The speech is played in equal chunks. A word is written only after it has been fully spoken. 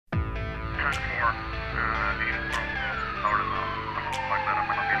Hey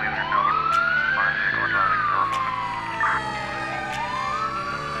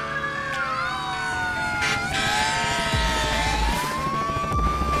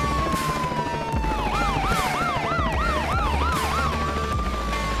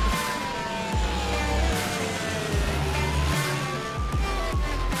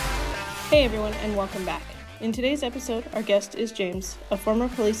everyone, and welcome back. In today's episode, our guest is James, a former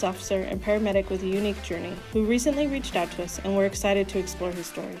police officer and paramedic with a unique journey, who recently reached out to us, and we're excited to explore his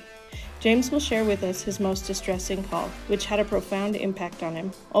story. James will share with us his most distressing call, which had a profound impact on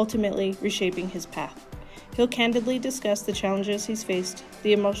him, ultimately reshaping his path. He'll candidly discuss the challenges he's faced,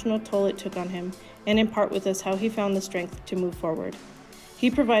 the emotional toll it took on him, and impart with us how he found the strength to move forward. He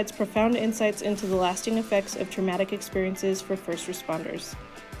provides profound insights into the lasting effects of traumatic experiences for first responders.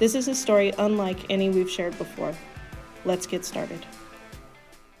 This is a story unlike any we've shared before. Let's get started.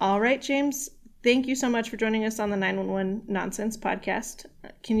 All right, James, thank you so much for joining us on the 911 Nonsense podcast.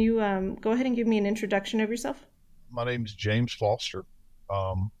 Can you go ahead and give me an introduction of yourself? My name is James Foster.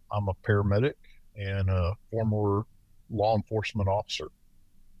 I'm a paramedic and a former law enforcement officer.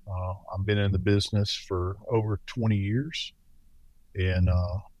 I've been in the business for over 20 years, and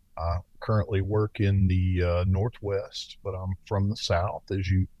I currently work in the Northwest, but I'm from the South, as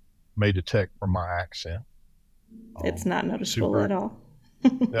you may detect from my accent. It's not noticeable at all.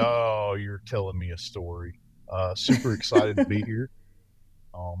 Oh, you're telling me a story. Super excited to be here.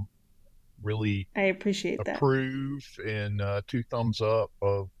 Really I appreciate that. Approve and 2 thumbs up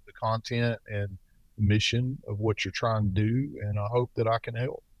of the content and mission of what you're trying to do, and I hope that I can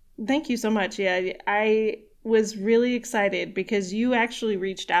help. Thank you so much. Yeah, I was really excited because you actually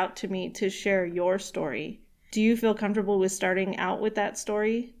reached out to me to share your story. Do you feel comfortable with starting out with that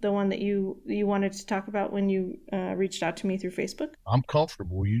story, the one that you wanted to talk about when you reached out to me through Facebook? I'm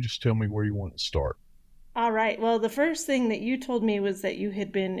comfortable. You just tell me where you want to start. All right. Well, the first thing that you told me was that you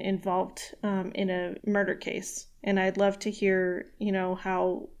had been involved in a murder case, and I'd love to hear,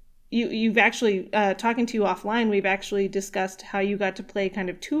 how you've actually, talking to you offline, we've actually discussed how you got to play kind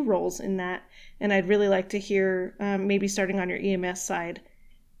of 2 roles in that. And I'd really like to hear, maybe starting on your EMS side,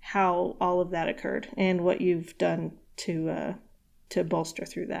 how all of that occurred and what you've done to bolster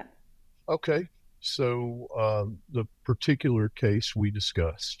through that. Okay. So the particular case we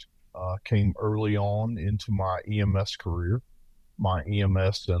discussed came early on into my EMS career. My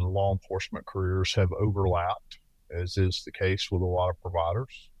EMS and law enforcement careers have overlapped, as is the case with a lot of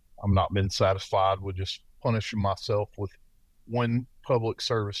providers. I've not been satisfied with just punishing myself with one public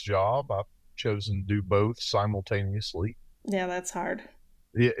service job. I've chosen to do both simultaneously. Yeah, that's hard.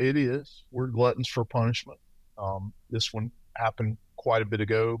 It is. We're gluttons for punishment. This one happened quite a bit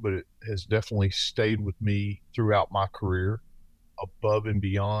ago, but it has definitely stayed with me throughout my career, above and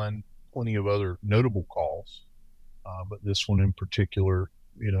beyond plenty of other notable calls. But this one in particular,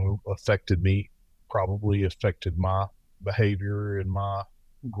 affected me, probably affected my behavior and my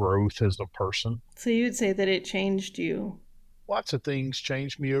growth as a person. So you would say that it changed you? Lots of things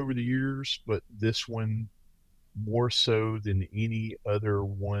changed me over the years, but this one more so than any other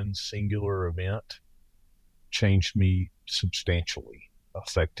one singular event changed me substantially,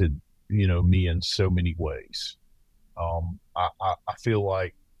 affected, me in so many ways. I feel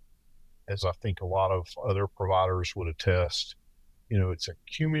like, as I think a lot of other providers would attest, it's a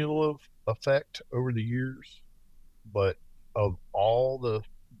cumulative effect over the years, but of all the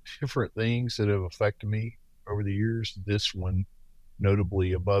different things that have affected me over the years, this one,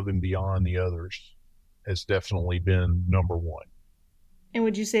 notably above and beyond the others, has definitely been number one. And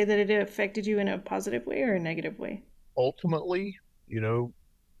would you say that it affected you in a positive way or a negative way? Ultimately,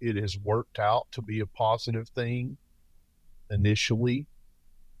 it has worked out to be a positive thing. Initially,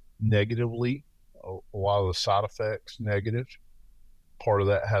 negatively, a lot of the side effects negative. Part of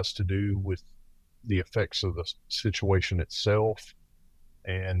that has to do with the effects of the situation itself,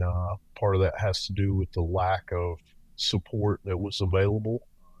 and part of that has to do with the lack of support that was available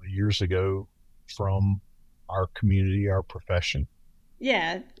years ago from our community, our profession.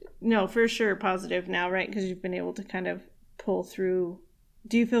 Yeah, no, for sure positive now, right? Because you've been able to kind of pull through.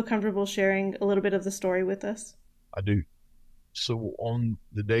 Do you feel comfortable sharing a little bit of the story with us? I do. So on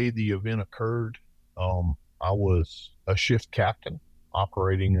the day the event occurred, I was a shift captain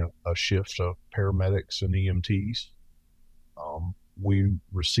operating a shift of paramedics and EMTs. We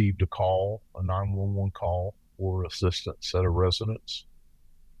received a call, a 911 call for assistance at a residence.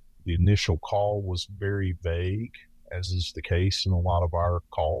 The initial call was very vague, as is the case in a lot of our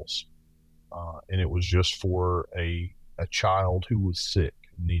calls. And it was just for a child who was sick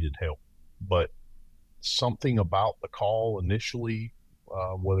and needed help. But something about the call initially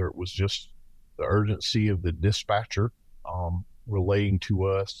whether it was just the urgency of the dispatcher relaying to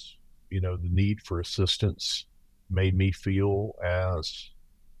us, the need for assistance made me feel as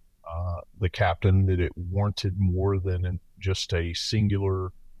the captain that it warranted more than just a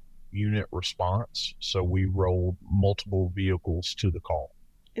singular unit response. So we rolled multiple vehicles to the call.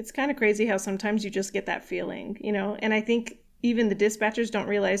 It's kind of crazy how sometimes you just get that feeling, and I think even the dispatchers don't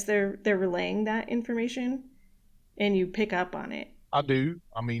realize they're relaying that information, and you pick up on it. I do.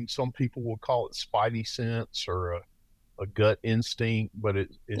 I mean, some people will call it spidey sense or a gut instinct, but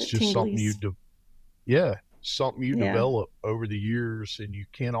it's just something something you develop over the years, and you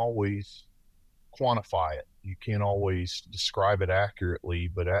can't always quantify it. You can't always describe it accurately,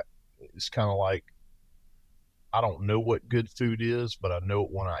 but it's kind of like, I don't know what good food is, but I know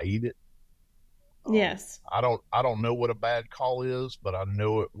it when I eat it. Yes. I don't know what a bad call is, but I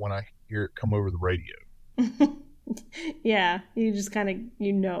know it when I hear it come over the radio. Yeah, you just kind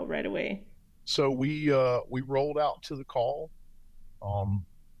of right away. So we rolled out to the call.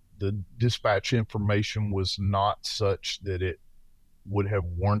 The dispatch information was not such that it would have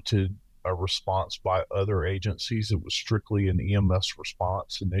warranted a response by other agencies. It was strictly an EMS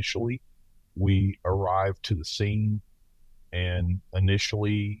response initially. We arrived to the scene, and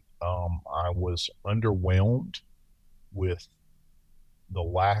initially I was underwhelmed with the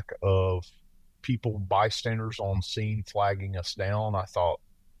lack of bystanders on scene flagging us down. I thought,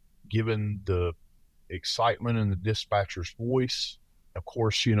 given the excitement in the dispatcher's voice, of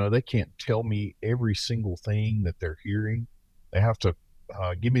course, they can't tell me every single thing that they're hearing. They have to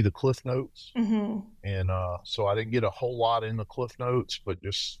give me the Cliff Notes. Mm-hmm. And so I didn't get a whole lot in the Cliff Notes, but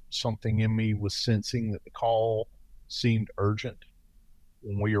just something in me was sensing that the call seemed urgent.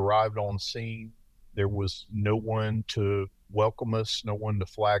 When we arrived on scene, there was no one to welcome us, no one to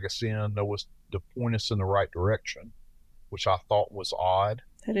flag us in, no one to point us in the right direction, which I thought was odd.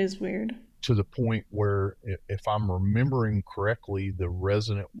 That is weird. To the point where, if I'm remembering correctly, the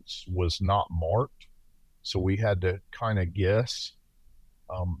residence was not marked. So we had to kind of guess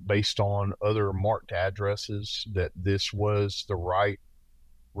based on other marked addresses that this was the right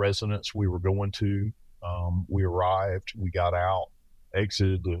residence we were going to. We arrived, we got out,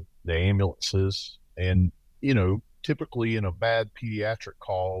 exited the ambulances, and typically in a bad pediatric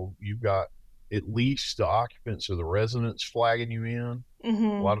call, you've got at least the occupants of the residence flagging you in. Mm-hmm.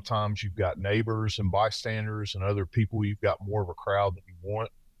 A lot of times you've got neighbors and bystanders and other people. You've got more of a crowd than you want.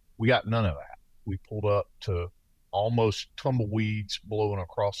 We got none of that. We pulled up to almost tumbleweeds blowing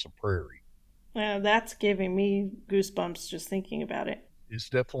across the prairie. That's giving me goosebumps just thinking about it. It's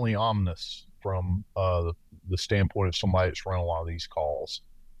definitely ominous from the standpoint of somebody that's run a lot of these calls.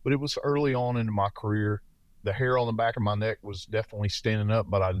 But it was early on in my career. The hair on the back of my neck was definitely standing up,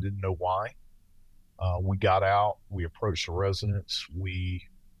 but I didn't know why. We got out, we approached the residence, we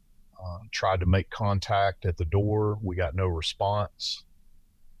tried to make contact at the door. We got no response,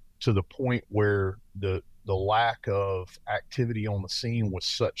 to the point where the lack of activity on the scene was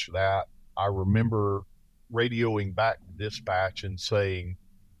such that I remember radioing back to dispatch and saying,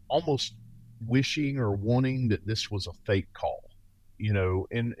 almost wishing or wanting that this was a fake call.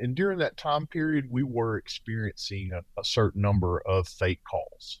 And during that time period, we were experiencing a certain number of fake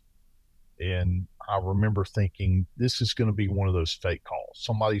calls. And I remember thinking, this is going to be one of those fake calls.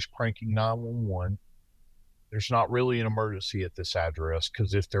 Somebody's pranking 911. There's not really an emergency at this address,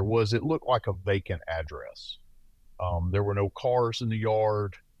 because if there was, it looked like a vacant address. There were no cars in the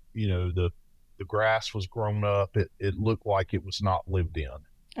yard. The grass was grown up. It looked like it was not lived in.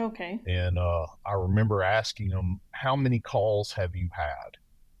 Okay. And I remember asking them, how many calls have you had?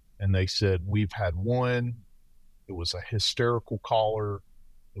 And they said, we've had one. It was a hysterical caller.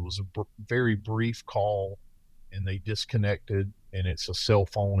 It was a very brief call, and they disconnected, and it's a cell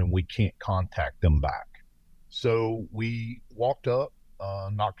phone, and we can't contact them back. So we walked up,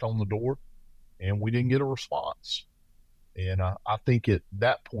 knocked on the door, and we didn't get a response. And I think at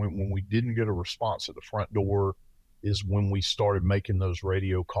that point, when we didn't get a response at the front door, is when we started making those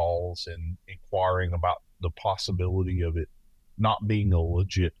radio calls and inquiring about the possibility of it not being a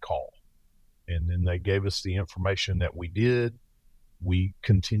legit call. And then they gave us the information that we did. We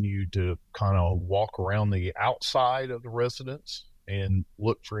continued to kind of walk around the outside of the residence and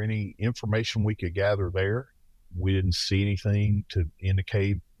look for any information we could gather there. We didn't see anything to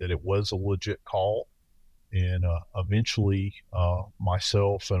indicate that it was a legit call. And eventually,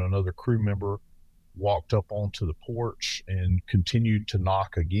 myself and another crew member walked up onto the porch and continued to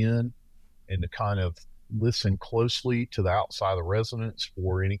knock again, and to kind of listen closely to the outside of the residence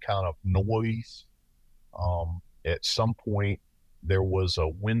for any kind of noise. At some point, there was a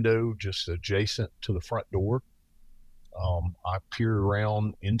window just adjacent to the front door, I peered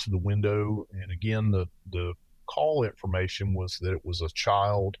around into the window, and again, the call information was that it was a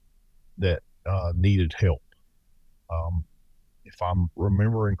child that needed help. Um, if I'm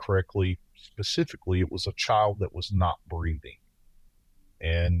remembering correctly, specifically, it was a child that was not breathing.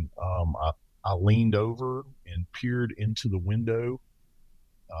 And I leaned over and peered into the window.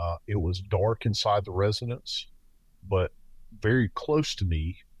 It was dark inside the residence, but very close to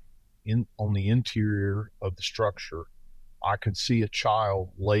me, on the interior of the structure, I could see a child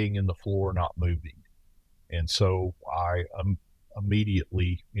laying in the floor, not moving. And so I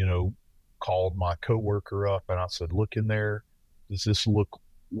immediately, called my coworker up and I said, "Look in there. Does this look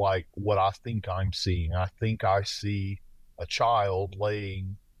like what I think I'm seeing? I think I see a child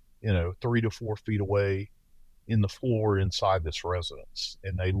laying, 3 to 4 feet away in the floor inside this residence."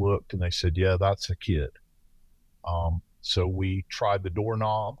 And they looked and they said, "Yeah, that's a kid." So we tried the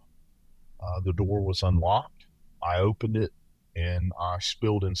doorknob. The door was unlocked. I opened it and I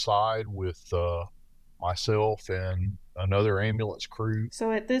spilled inside with myself and another ambulance crew.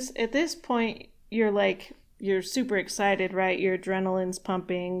 So at this point, you're super excited, right? Your adrenaline's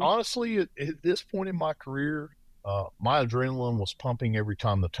pumping. Honestly, at this point in my career, my adrenaline was pumping every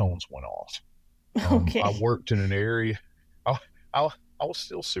time the tones went off. I Okay. worked in an area. I, I, I was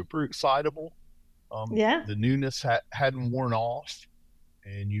still super excitable. Yeah. The newness hadn't worn off,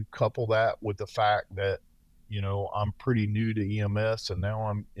 and you couple that with the fact that I'm pretty new to EMS, and now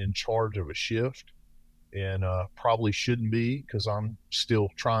I'm in charge of a shift, and probably shouldn't be because I'm still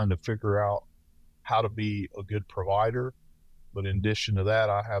trying to figure out how to be a good provider. But in addition to that,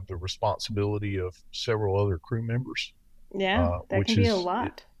 I have the responsibility of several other crew members, Yeah. That can which be a is it,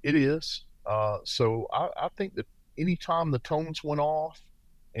 lot. it is. So I think that anytime the tones went off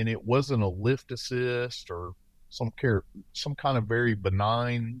and it wasn't a lift assist or some kind of very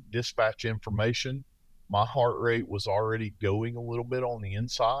benign dispatch information, my heart rate was already going a little bit on the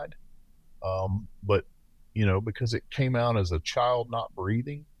inside. But because it came out as a child not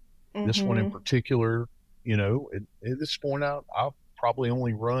breathing, this one in Mm-hmm. particular, at this point out, I've probably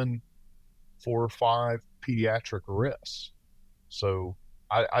only run 4 or 5 pediatric arrests. So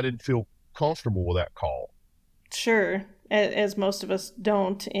I didn't feel comfortable with that call. Sure. As most of us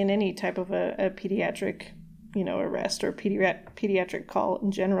don't in any type of a pediatric, arrest or pediatric call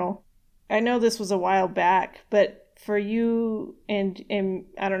in general. I know this was a while back, but for you and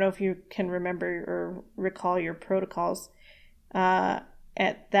I don't know if you can remember or recall your protocols. Uh,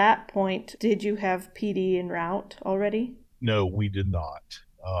 at that point, did you have PD en route already? No, we did not.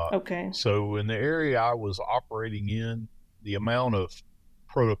 Okay. So in the area I was operating in, the amount of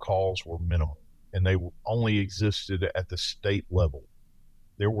protocols were minimal, and they only existed at the state level.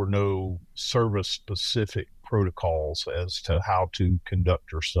 There were no service specific protocols as to how to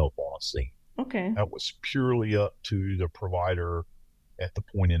conduct yourself on a scene. Okay. That was purely up to the provider at the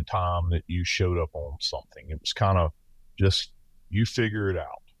point in time that you showed up on something. It was kind of just you figure it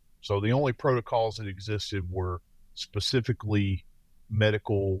out. So the only protocols that existed were specifically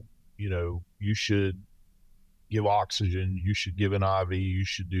medical. You should give oxygen, you should give an IV, you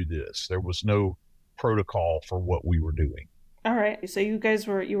should do this. There was no protocol for what we were doing. All right. So you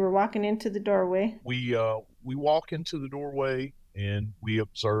were walking into the doorway. We walk into the doorway and we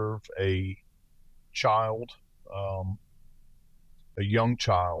observe a child, um, a young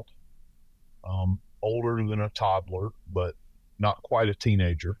child, older than a toddler, but not quite a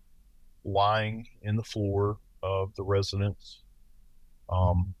teenager, lying in the floor of the residence.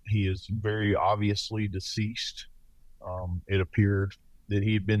 He is very obviously deceased. It appeared that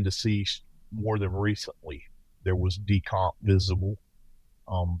he had been deceased more than recently. There was decomp visible.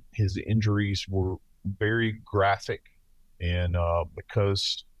 His injuries were very graphic, and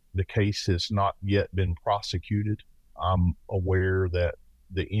because the case has not yet been prosecuted, I'm aware that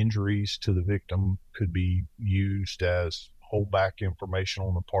the injuries to the victim could be used as holdback information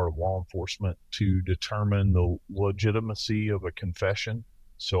on the part of law enforcement to determine the legitimacy of a confession.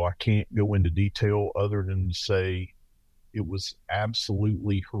 So I can't go into detail other than to say it was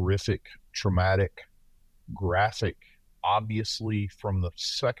absolutely horrific, traumatic, graphic. Obviously, from the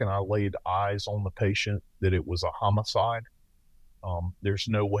second I laid eyes on the patient, that it was a homicide. There's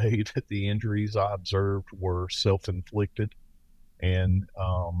no way that the injuries I observed were self-inflicted, and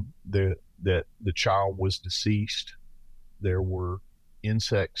that the child was deceased. There were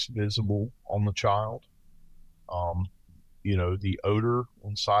insects visible on the child. Um, the odor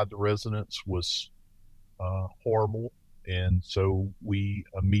inside the residence was horrible, and so we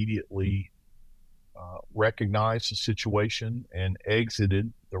immediately recognized the situation and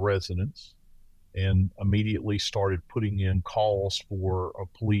exited the residence and immediately started putting in calls for a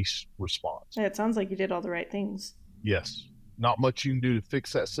police response. Yeah, it sounds like you did all the right things. Yes. Not much you can do to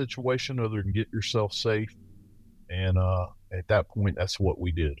fix that situation other than get yourself safe. And at that point, that's what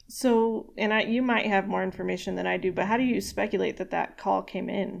we did. So, you might have more information than I do, but how do you speculate that that call came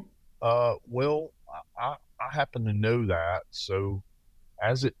in? Well, I happen to know that. So,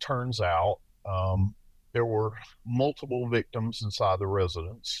 as it turns out, there were multiple victims inside the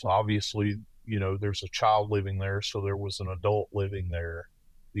residence. Obviously, there's a child living there, so there was an adult living there.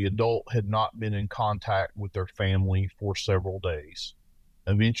 The adult had not been in contact with their family for several days.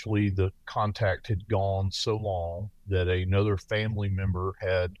 Eventually, the contact had gone so long that another family member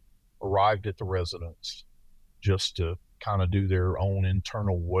had arrived at the residence just to kind of do their own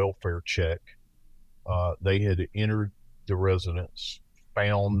internal welfare check. They had entered the residence,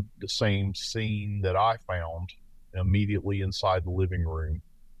 found the same scene that I found immediately inside the living room,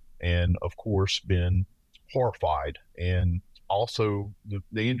 and of course, been horrified. And also,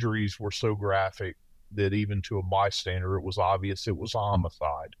 the injuries were so graphic that even to a bystander, it was obvious it was a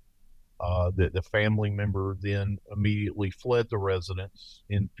homicide. That the family member then immediately fled the residence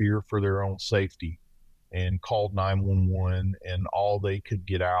in fear for their own safety and called 911, and all they could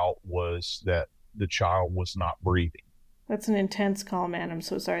get out was that the child was not breathing. That's an intense call, man. I'm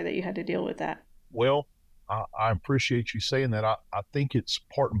so sorry that you had to deal with that. Well, I appreciate you saying that. I think it's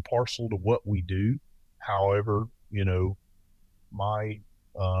part and parcel to what we do. However, my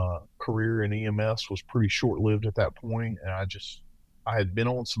career in EMS was pretty short lived at that point, and I had been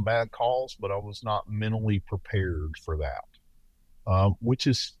on some bad calls, but I was not mentally prepared for that, which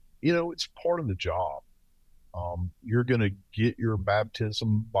is, it's part of the job. You're going to get your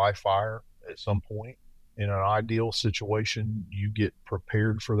baptism by fire at some point. In an ideal situation, you get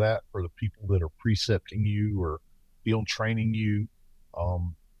prepared for that for the people that are precepting you or field training you.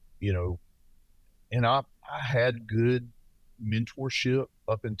 Um, you know, and I had good mentorship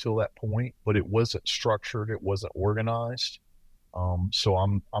up until that point, but it wasn't structured, it wasn't organized. So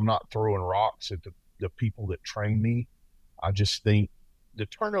I'm not throwing rocks at the people that train me. I just think the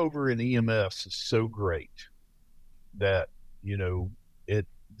turnover in EMS is so great that, at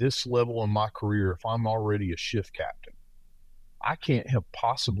this level in my career, if I'm already a shift captain, I can't have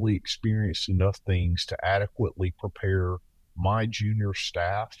possibly experienced enough things to adequately prepare my junior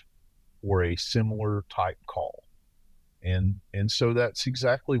staff for a similar type call. And so that's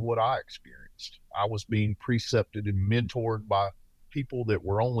exactly what I experienced. I was being precepted and mentored by people that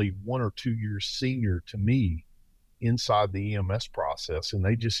were only 1 or 2 years senior to me inside the EMS process, and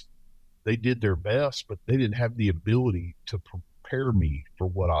they did their best, but they didn't have the ability to prepare me for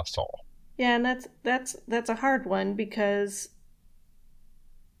what I saw. Yeah, and that's a hard one because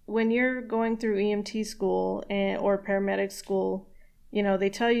when you're going through EMT school or paramedic school, they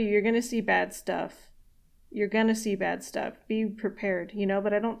tell you you're going to see bad stuff. You're going to see bad stuff. Be prepared,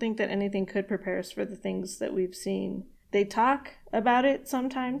 but I don't think that anything could prepare us for the things that we've seen. They talk about it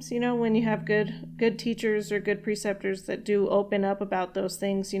sometimes, when you have good teachers or good preceptors that do open up about those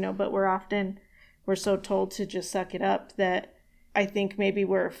things, but we're so told to just suck it up that I think maybe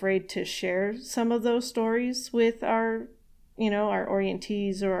we're afraid to share some of those stories with our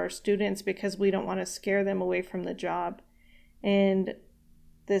orientees or our students because we don't want to scare them away from the job. And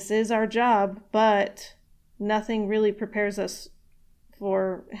this is our job, but nothing really prepares us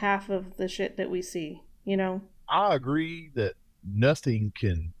for half of the shit that we see. I agree that nothing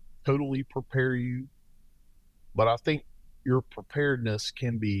can totally prepare you, but I think your preparedness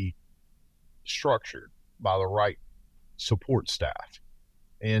can be structured by the right support staff.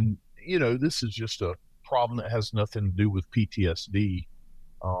 And, this is just a problem that has nothing to do with PTSD.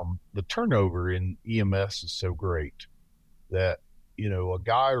 The turnover in EMS is so great that, a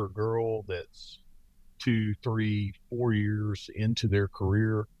guy or girl that's 2, 3, 4 years into their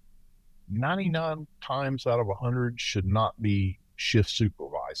career, 99 times out of 100 should not be shift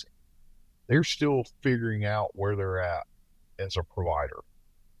supervising. They're still figuring out where they're at as a provider.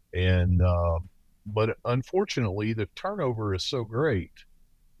 And, but unfortunately, the turnover is so great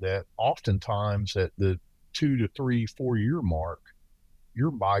that oftentimes at the 2 to 3, 4 year mark,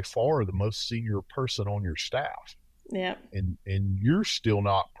 you're by far the most senior person on your staff. Yeah. And you're still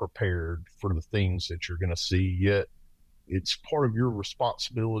not prepared for the things that you're going to see yet. It's part of your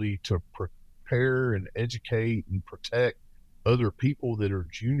responsibility to prepare and educate and protect other people that are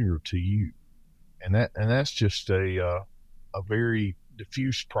junior to you. And that's just a very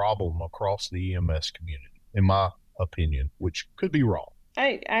diffuse problem across the EMS community, in my opinion, which could be wrong.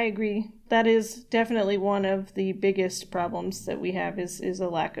 I agree. That is definitely one of the biggest problems that we have is a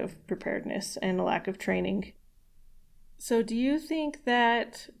lack of preparedness and a lack of training. So do you think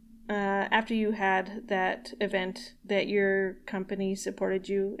that after you had that event that your company supported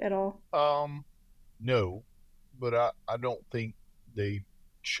you at all? No, but I don't think they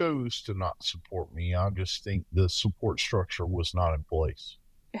chose to not support me. I just think the support structure was not in place.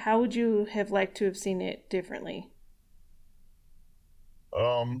 How would you have liked to have seen it differently?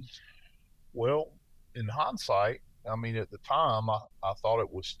 Um, well, in hindsight, I mean, at the time, I thought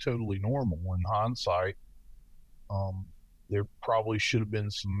it was totally normal. In hindsight, um, there probably should have been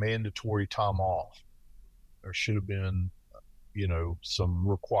some mandatory time off. There should have been, some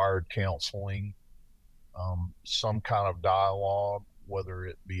required counseling, some kind of dialogue, whether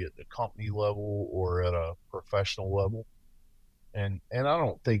it be at the company level or at a professional level. And I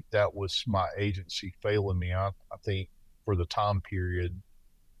don't think that was my agency failing me. I think for the time period,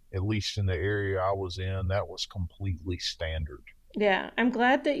 at least in the area I was in, that was completely standard. Yeah, I'm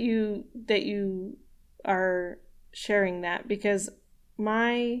glad that you are sharing that because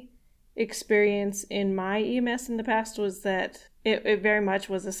my experience in my EMS in the past was that it very much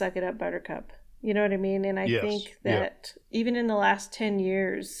was a suck it up buttercup. You know what I mean? And I Yes. think Yeah. that even in the last 10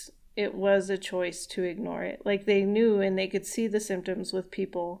 years, it was a choice to ignore it. Like they knew and they could see the symptoms with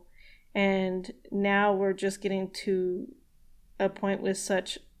people. And now we're just getting to a point with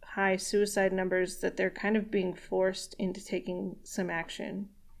such high suicide numbers that they're kind of being forced into taking some action.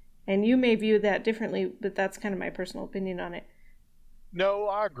 And you may view that differently, but that's kind of my personal opinion on it. No,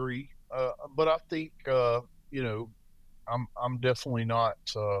 I agree. But I think, you know, I'm definitely not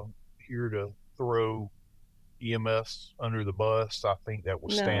here to throw EMS under the bus. I think that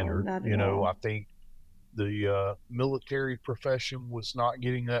was No, standard. not at all. I think the military profession was not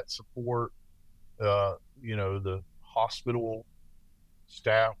getting that support. The hospital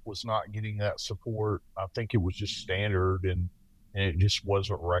staff was not getting that support. I think it was just standard, and it just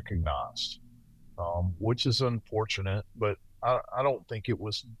wasn't recognized, which is unfortunate. But I don't think it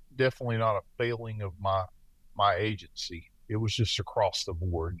was, definitely not a failing of my agency. It was just across the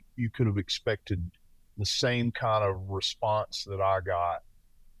board. You could have expected the same kind of response that I got.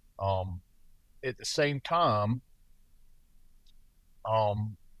 Um, at the same time,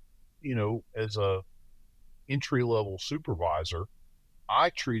 um, as a entry level supervisor, I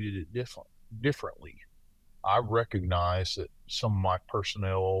treated it differently. I recognized that some of my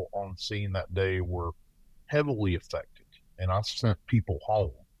personnel on scene that day were heavily affected, and I sent people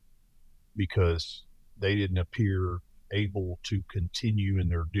home because they didn't appear able to continue in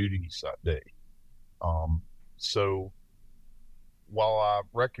their duties that day. Um, so while I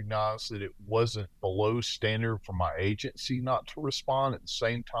recognize that it wasn't below standard for my agency not to respond, at the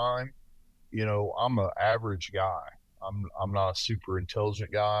same time, I'm an average guy. I'm not a super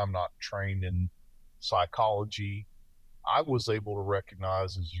intelligent guy. I'm not trained in psychology. I was able to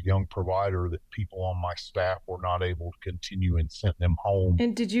recognize as a young provider that people on my staff were not able to continue and sent them home.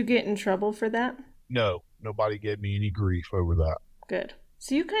 And did you get in trouble for that? No, nobody gave me any grief over that. Good.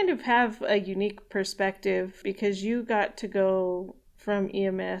 So you kind of have a unique perspective because you got to go from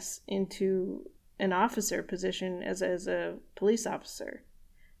EMS into an officer position as a police officer.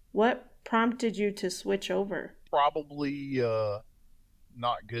 What prompted you to switch over? Probably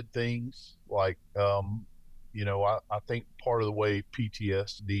not good things. Like, I think part of the way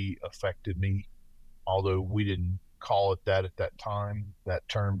PTSD affected me, although we didn't call it that at that time, that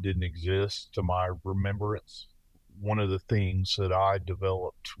term didn't exist to my remembrance. One of the things that I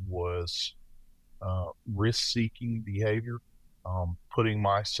developed was risk seeking behavior, putting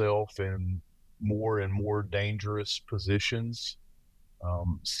myself in more and more dangerous positions,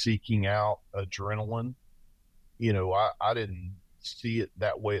 seeking out adrenaline. I didn't see it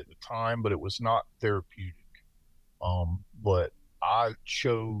that way at the time, but it was not therapeutic. But I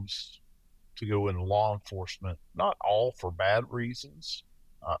chose to go in law enforcement, not all for bad reasons.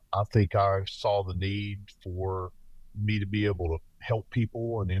 I think I saw the need for me to be able to help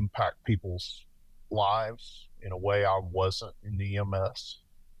people and impact people's lives in a way I wasn't in the EMS.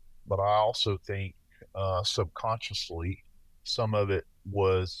 But I also think subconsciously, some of it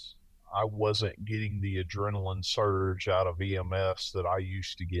was I wasn't getting the adrenaline surge out of EMS that I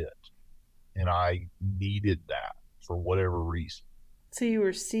used to get. And I needed that for whatever reason. So you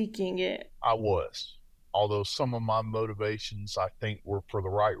were seeking it. I was. Although some of my motivations, I think, were for the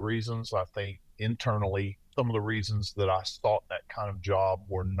right reasons. I think internally, some of the reasons that I sought that kind of job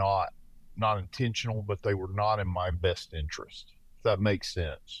were not intentional, but they were not in my best interest. If that makes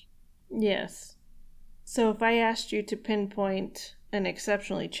sense. Yes. So if I asked you to pinpoint an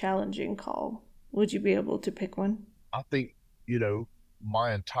exceptionally challenging call, would you be able to pick one? I think,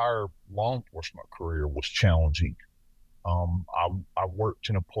 my entire law enforcement career was challenging. I worked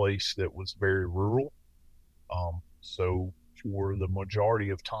in a place that was very rural. So for the majority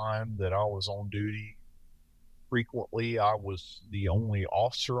of time that I was on duty, frequently I was the only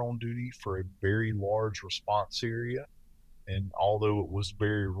officer on duty for a very large response area. And although it was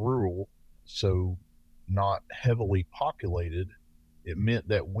very rural, so not heavily populated, it meant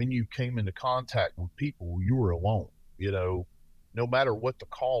that when you came into contact with people, you were alone. You know, no matter what the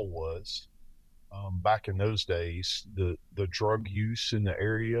call was, back in those days, the drug use in the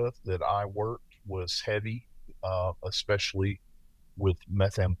area that I worked was heavy, especially with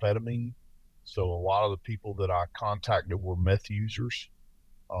methamphetamine. So a lot of the people that I contacted were meth users.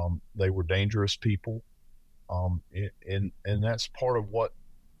 They were dangerous people, and that's part of what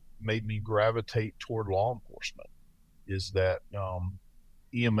made me gravitate toward law enforcement. Is that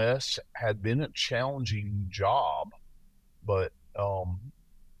EMS had been a challenging job, but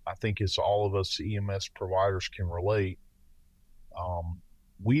I think as all of us EMS providers can relate, um,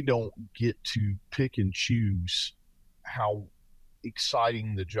 we don't get to pick and choose how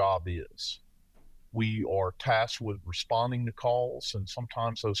exciting the job is. We are tasked with responding to calls, and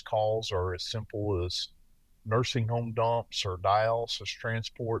sometimes those calls are as simple as nursing home dumps or dialysis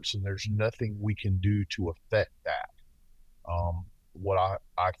transports, and there's nothing we can do to affect that. What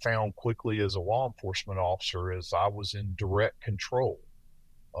I found quickly as a law enforcement officer is I was in direct control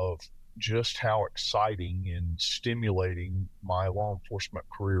of just how exciting and stimulating my law enforcement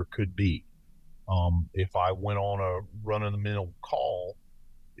career could be. If I went on a run of the mill call,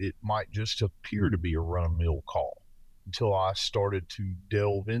 it might just appear to be a run of the mill call until I started to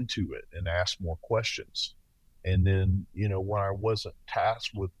delve into it and ask more questions. And then, when I wasn't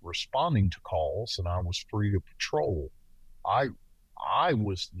tasked with responding to calls and I was free to patrol, I I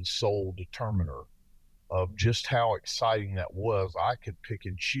was the sole determiner of just how exciting that was. I could pick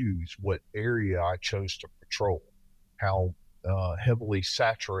and choose what area I chose to patrol, how heavily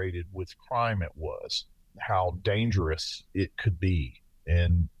saturated with crime it was, how dangerous it could be.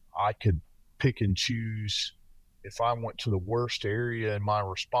 And I could pick and choose if I went to the worst area in my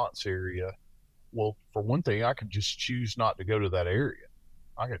response area. Well, for one thing, I could just choose not to go to that area.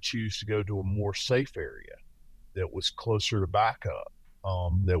 I could choose to go to a more safe area that was closer to backup,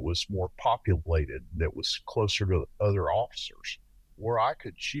 that was more populated, that was closer to other officers, where I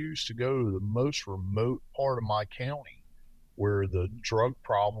could choose to go to the most remote part of my county where the drug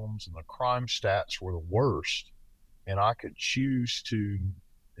problems and the crime stats were the worst. And I could choose to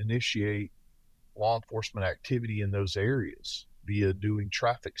initiate law enforcement activity in those areas via doing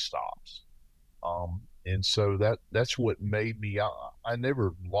traffic stops. And so that's what made me. I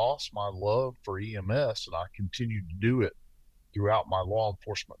never lost my love for EMS, and I continued to do it throughout my law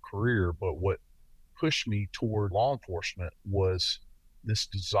enforcement career. But what pushed me toward law enforcement was this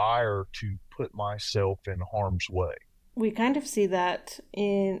desire to put myself in harm's way. We kind of see that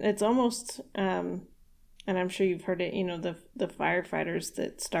in it's almost and I'm sure you've heard it, the firefighters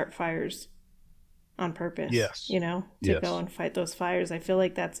that start fires on purpose, Yes. to Yes. go and fight those fires. I feel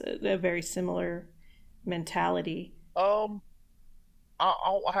like that's a very similar mentality. Um,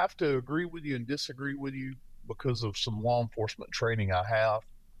 I'll have to agree with you and disagree with you because of some law enforcement training I have.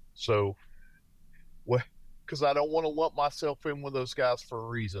 So, well, because I don't want to lump myself in with those guys for a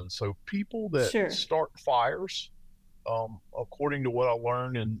reason. So, people that Sure. start fires, according to what I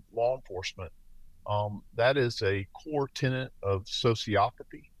learned in law enforcement, that is a core tenet of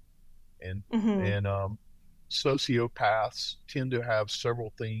sociopathy, and Mm-hmm. and sociopaths tend to have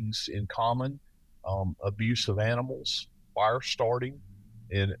several things in common: abuse of animals, fire starting,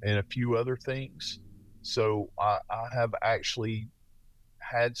 and a few other things. So I have actually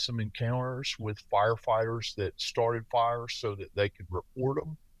had some encounters with firefighters that started fires so that they could report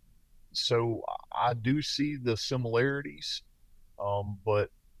them. So I do see the similarities, but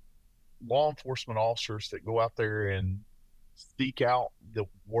law enforcement officers that go out there and seek out the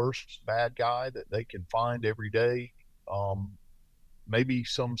worst bad guy that they can find every day. Um, Maybe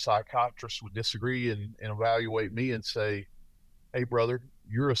some psychiatrists would disagree and evaluate me and say, "Hey, brother,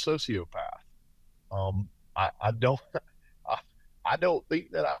 you're a sociopath." I don't. I, I don't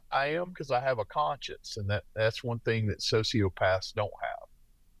think that I am because I have a conscience, and that's one thing that sociopaths don't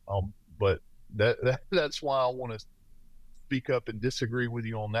have. But that's why I want to speak up and disagree with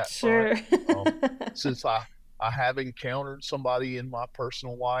you on that front. Sure. Since I have encountered somebody in my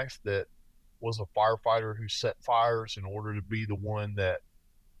personal life that was a firefighter who set fires in order to be the one that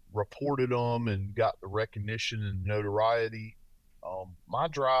reported them and got the recognition and notoriety. My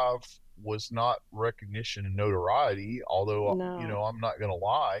drive was not recognition and notoriety, although, No. I'm not going to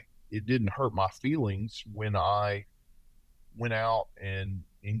lie, it didn't hurt my feelings when I went out and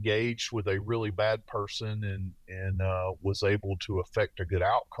engaged with a really bad person and was able to affect a good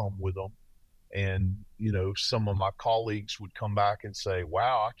outcome with them. And, some of my colleagues would come back and say,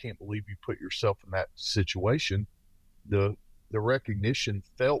 wow, I can't believe you put yourself in that situation. The recognition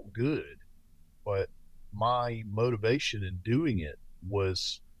felt good, but my motivation in doing it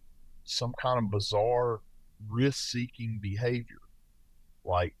was some kind of bizarre risk-seeking behavior.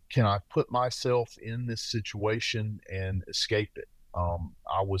 Like, can I put myself in this situation and escape it?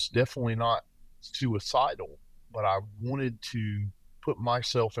 I was definitely not suicidal, but I wanted to put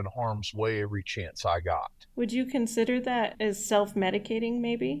myself in harm's way every chance I got. Would you consider that as self-medicating,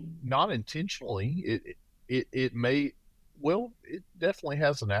 maybe? Not intentionally. It may, well, it definitely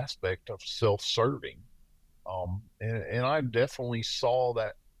has an aspect of self-serving. And I definitely saw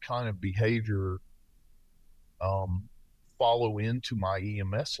that kind of behavior um, follow into my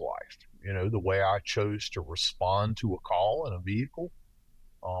EMS life. The way I chose to respond to a call in a vehicle.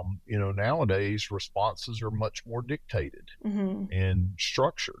 Nowadays responses are much more dictated Mm-hmm. and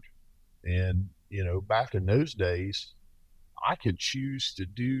structured. And, back in those days, I could choose to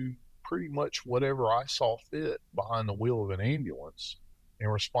do pretty much whatever I saw fit behind the wheel of an ambulance in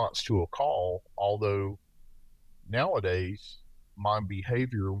response to a call, although nowadays my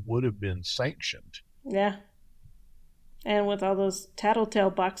behavior would have been sanctioned. Yeah. And with all those tattletale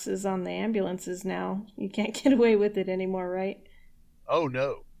boxes on the ambulances now, you can't get away with it anymore, right? Oh,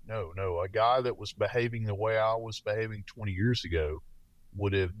 no, no, no. A guy that was behaving the way I was behaving 20 years ago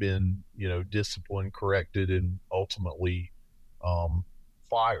would have been, disciplined, corrected, and ultimately um,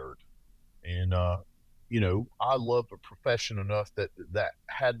 fired. And, I love the profession enough that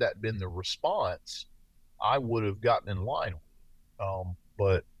had that been the response, I would have gotten in line.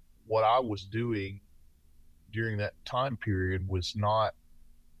 But what I was doing during that time period was not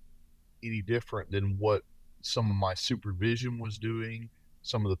any different than what some of my supervision was doing.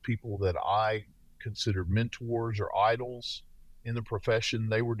 Some of the people that I considered mentors or idols in the profession,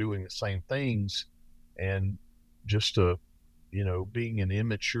 they were doing the same things. And just being an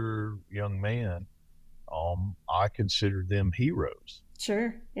immature young man, I considered them heroes.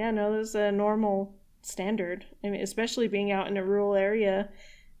 Sure. Yeah, no, that's a normal standard. I mean, especially being out in a rural area.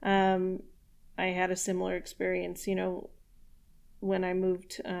 Um, I had a similar experience, when I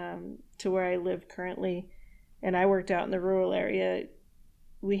moved to where I live currently, and I worked out in the rural area.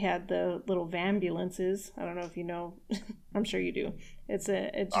 We had the little vanbulances. I don't know if you know. I'm sure you do. It's I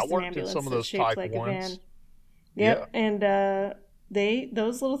just an worked in some ambulance of that's those shaped type like a van. ones. Yeah. Yep, and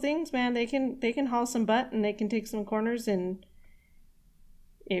those little things, man, they can haul some butt and they can take some corners. And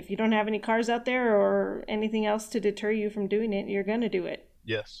if you don't have any cars out there or anything else to deter you from doing it, you're gonna do it.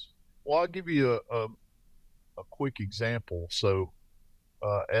 Yes. Well, I'll give you a quick example. So,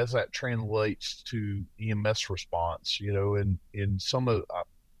 as that translates to EMS response, in some of,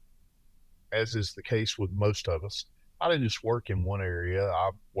 as is the case with most of us, I didn't just work in one area.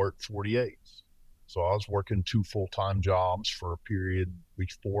 I worked 48. So I was working two full-time jobs for a period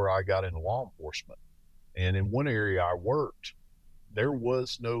before I got into law enforcement. And in one area I worked, there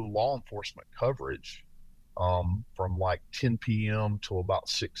was no law enforcement coverage from like 10 p.m. till about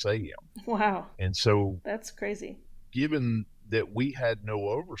 6 a.m. Wow, And so, that's crazy. given that we had no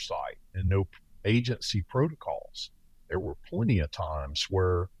oversight and no agency protocols, there were plenty of times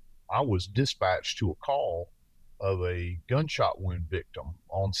where I was dispatched to a call of a gunshot wound victim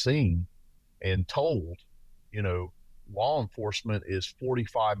on scene and told, you know, law enforcement is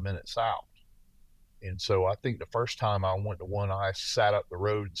 45 minutes out. And so I think the first time I went to one, I sat up the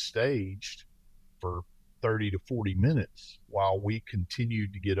road and staged for 30 to 40 minutes while we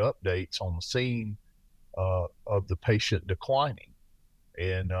continued to get updates on the scene of the patient declining.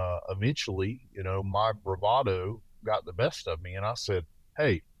 And eventually, my bravado got the best of me. And I said,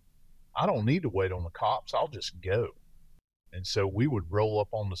 hey, I don't need to wait on the cops. I'll just go. And so we would roll up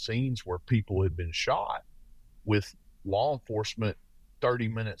on the scenes where people had been shot with law enforcement 30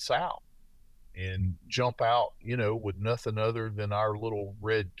 minutes out and jump out, with nothing other than our little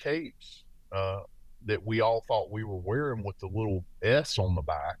red capes that we all thought we were wearing with the little S on the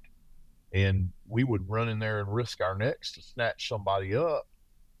back. And we would run in there and risk our necks to snatch somebody up.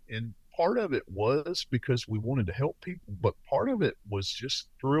 And part of it was because we wanted to help people, but part of it was just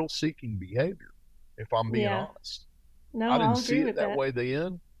thrill seeking behavior, if I'm being Yeah. honest. No, I I'll didn't see agree it with that that. way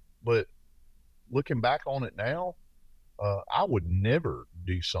then, but looking back on it now, I would never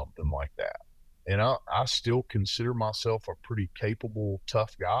do something like that. And I still consider myself a pretty capable,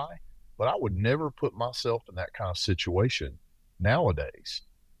 tough guy, but I would never put myself in that kind of situation nowadays.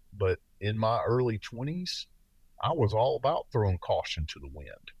 But in my early 20s, I was all about throwing caution to the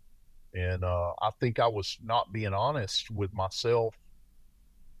wind. And I think I was not being honest with myself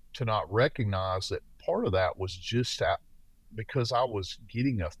to not recognize that part of that was just because I was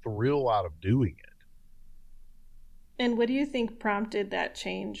getting a thrill out of doing it. And what do you think prompted that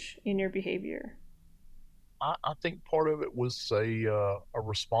change in your behavior? I think part of it was a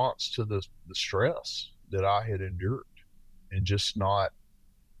response to the stress that I had endured, and just not,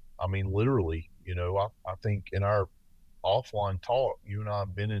 I mean, literally, I think in our offline talk, you and I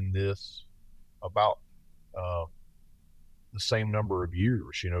have been in this about uh, the same number of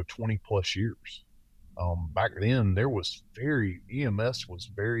years, 20 plus years. Back then, EMS was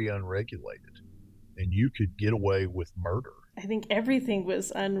very unregulated, and you could get away with murder. I think everything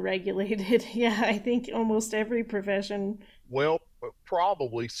was unregulated. Yeah, I think almost every profession. Well,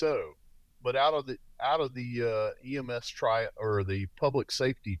 probably so, but out of the EMS or the public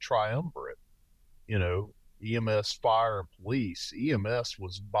safety triumvirate, you know, EMS, fire, and police, EMS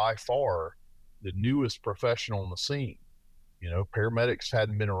was by far the newest professional on the scene. Paramedics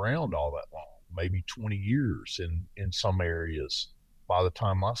hadn't been around all that long, maybe 20 years in some areas by the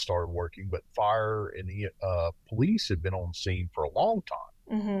time I started working, but fire and police had been on the scene for a long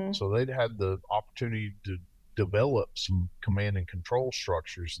time. Mm-hmm. So they'd had the opportunity to develop some command and control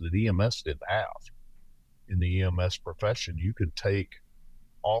structures that EMS didn't have. In the EMS profession, you could take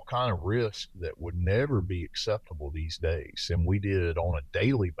all kind of risks that would never be acceptable these days, and we did it on a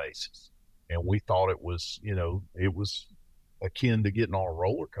daily basis. And we thought it was akin to getting on a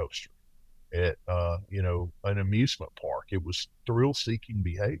roller coaster at an amusement park. It was thrill seeking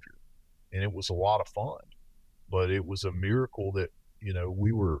behavior, and it was a lot of fun. But it was a miracle that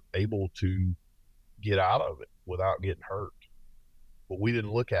we were able to get out of it without getting hurt. But we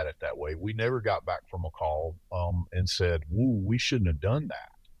didn't look at it that way. We never got back from a call and said, "Woo, we shouldn't have done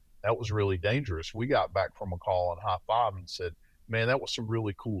that. That was really dangerous." We got back from a call and high five and said, "Man, that was some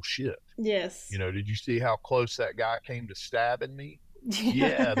really cool shit. Yes. Did you see how close that guy came to stabbing me? Yeah,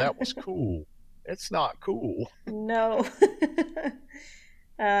 Yeah. that was cool." It's not cool. No.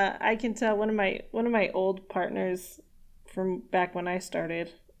 I can tell one of my old partners from back when I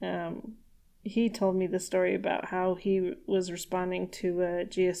started. He told me the story about how he was responding to a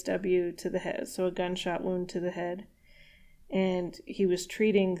GSW to the head, so a gunshot wound to the head, and he was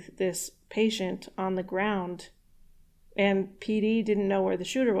treating this patient on the ground, and PD didn't know where the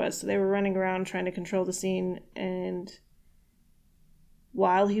shooter was, so they were running around trying to control the scene. And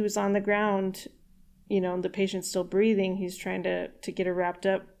while he was on the ground, the patient's still breathing, he's trying to get her wrapped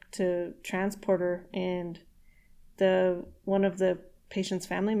up to transport her, and one of the patient's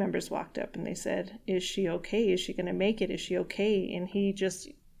family members walked up and they said, "Is she okay? Is she going to make it? Is she okay?" And he just,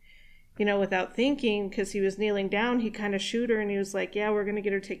 without thinking, because he was kneeling down, he kind of shoot her, and he was like, "Yeah, we're going to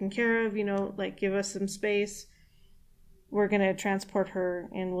get her taken care of, like, give us some space. We're going to transport her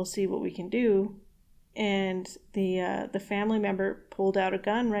and we'll see what we can do." And the family member pulled out a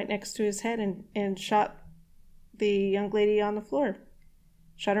gun right next to his head and shot the young lady on the floor,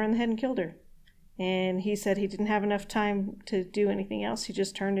 shot her in the head and killed her. And he said he didn't have enough time to do anything else. He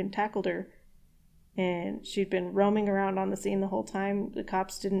just turned and tackled her. And she'd been roaming around on the scene the whole time. The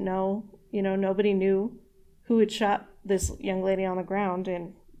cops didn't know, nobody knew who had shot this young lady on the ground.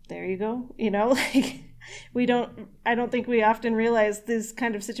 And there you go, like I don't think we often realize these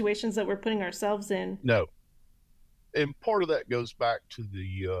kind of situations that we're putting ourselves in. No. And part of that goes back to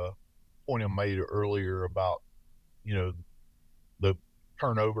the point I made earlier about, the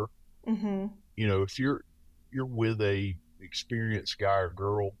turnover. Mm-hmm. If you're with a experienced guy or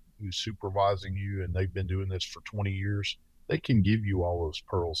girl who's supervising you and they've been doing this for 20 years, they can give you all those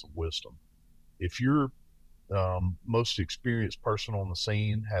pearls of wisdom. If your most experienced person on the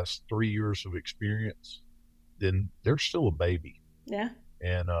scene has 3 years of experience, then they're still a baby. Yeah.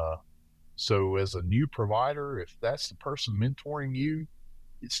 And so as a new provider, if that's the person mentoring you,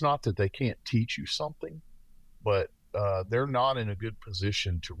 it's not that they can't teach you something, but they're not in a good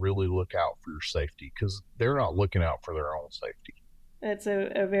position to really look out for your safety because they're not looking out for their own safety. That's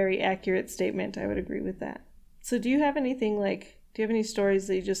a very accurate statement. I would agree with that. So do you have anything do you have any stories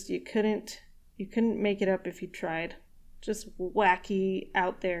that you couldn't make it up if you tried? Just wacky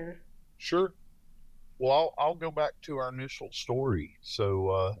out there. Sure. Well, I'll go back to our initial story.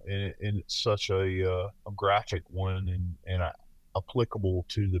 So, and it's such a graphic one and applicable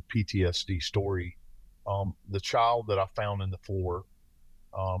to the PTSD story. The child that I found in the floor,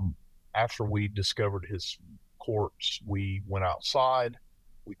 after we discovered his corpse, we went outside.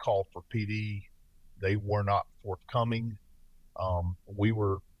 We called for PD. They were not forthcoming. We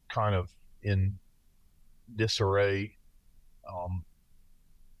were kind of in disarray.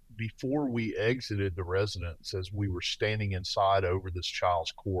 Before we exited the residence, as we were standing inside over this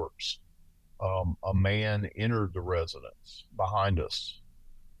child's corpse, a man entered the residence behind us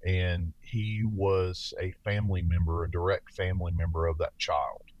and he was a family member, a direct family member of that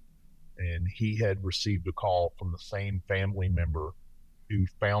child. And he had received a call from the same family member who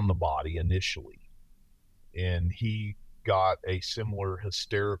found the body initially. And he got a similar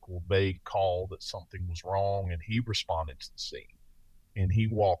hysterical, vague call that something was wrong, and he responded to the scene. And he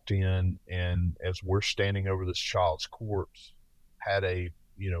walked in, and as we're standing over this child's corpse, had a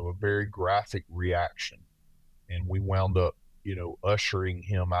very graphic reaction. And we wound up, ushering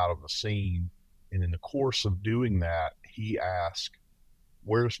him out of the scene. And in the course of doing that, he asked,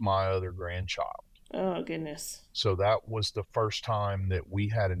 "Where's my other grandchild?" Oh, goodness. So that was the first time that we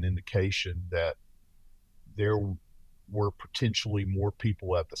had an indication that there were potentially more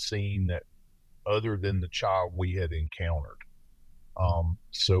people at the scene that other than the child we had encountered.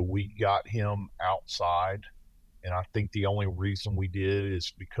 So we got him outside, and I think the only reason we did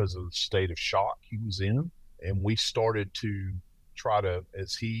is because of the state of shock he was in. And we started to try to,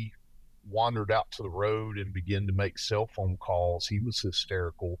 as he wandered out to the road and began to make cell phone calls, he was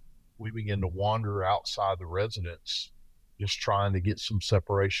hysterical. We began to wander outside the residence, just trying to get some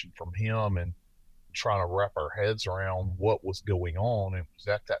separation from him and trying to wrap our heads around what was going on. And it was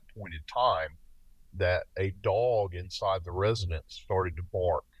at that point in time that a dog inside the residence started to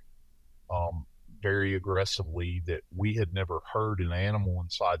bark very aggressively, that we had never heard an animal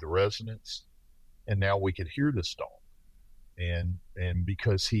inside the residence. And now we could hear this dog. And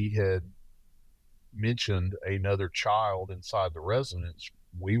because he had mentioned another child inside the residence,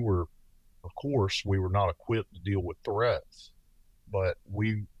 we were not equipped to deal with threats, but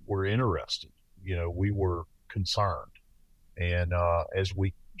we were interested. We were concerned. And as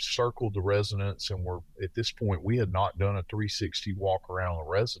we circled the residence, and at this point, we had not done a 360 walk around the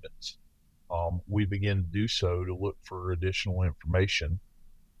residence. We began to do so to look for additional information.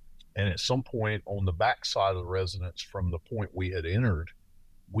 And at some point on the back side of the residence, from the point we had entered,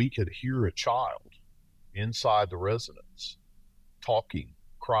 we could hear a child inside the residence talking,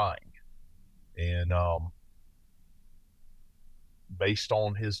 crying. And based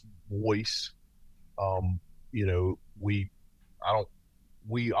on his voice,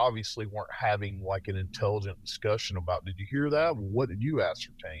 we obviously weren't having like an intelligent discussion about, did you hear that? What did you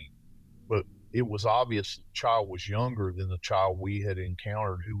ascertain? But it was obvious the child was younger than the child we had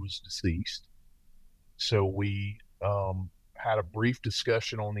encountered who was deceased. So we had a brief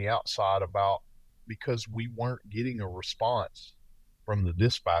discussion on the outside about, because we weren't getting a response from the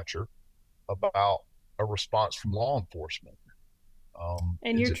dispatcher about a response from law enforcement.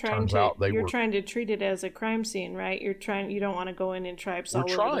 And you're trying to treat it as a crime scene, right? You don't want to go in and tripes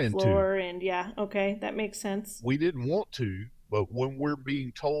all over the floor. And yeah, okay, that makes sense. We didn't want to, but when we're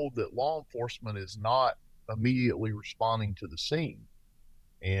being told that law enforcement is not immediately responding to the scene,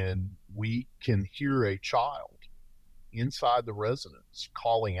 and we can hear a child inside the residence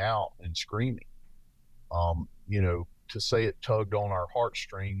calling out and screaming, to say it tugged on our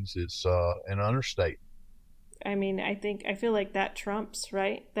heartstrings is an understatement. I mean, I feel like that trumps,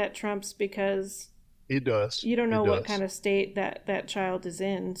 right? That trumps, because it does. You don't know what kind of state that child is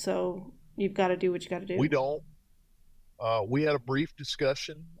in, so you've got to do what you got to do. We don't. We had a brief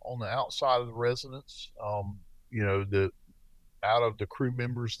discussion on the outside of the residence. Out of the crew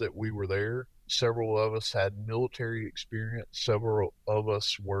members that we were there, several of us had military experience. Several of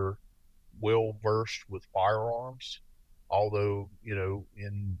us were well versed with firearms. Although,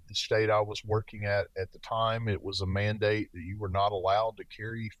 in the state I was working at the time, it was a mandate that you were not allowed to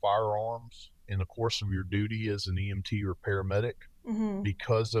carry firearms in the course of your duty as an EMT or paramedic,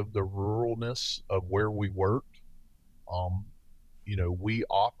 because of the ruralness of where we worked. We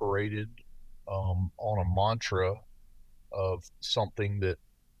operated on a mantra of something that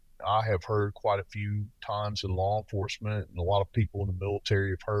I have heard quite a few times in law enforcement, and a lot of people in the military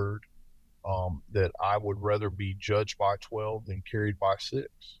have heard, that I would rather be judged by 12 than carried by 6.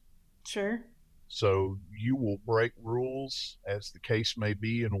 Sure. So you will break rules, as the case may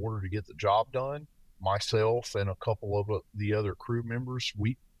be, in order to get the job done. Myself and a couple of the other crew members,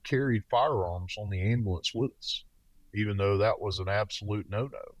 we carried firearms on the ambulance with us, even though that was an absolute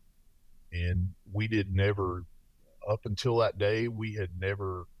no-no. And up until that day, we had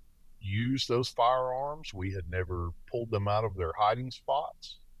never used those firearms. We had never pulled them out of their hiding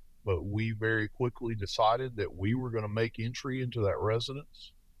spots. But we very quickly decided that we were going to make entry into that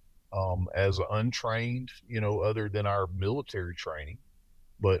residence as untrained, other than our military training.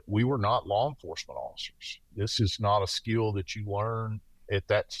 But we were not law enforcement officers. This is not a skill that you learn at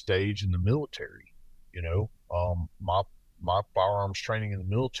that stage in the military. My firearms training in the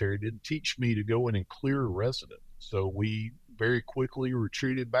military didn't teach me to go in and clear a residence. So we very quickly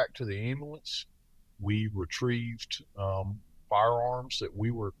retreated back to the ambulance. We retrieved firearms that we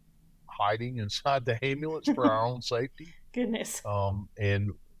were hiding inside the ambulance for our own safety. Goodness.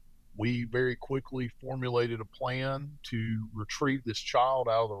 And we very quickly formulated a plan to retrieve this child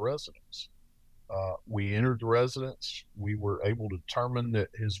out of the residence. We entered the residence. We were able to determine that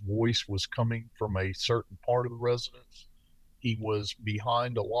his voice was coming from a certain part of the residence. He was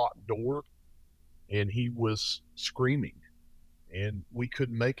behind a locked door and he was screaming. And we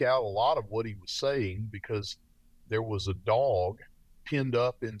couldn't make out a lot of what he was saying because there was a dog pinned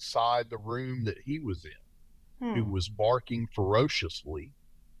up inside the room that he was in who was barking ferociously.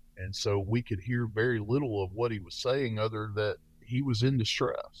 And so we could hear very little of what he was saying other that he was in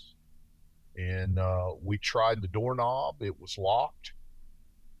distress. And we tried the doorknob. It was locked.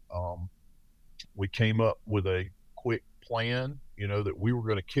 We came up with a quick plan, that we were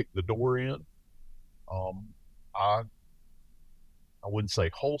going to kick the door in. I wouldn't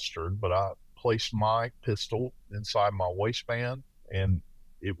say holstered, but I placed my pistol inside my waistband, and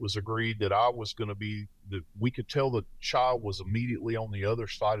it was agreed that I was going to be we could tell the child was immediately on the other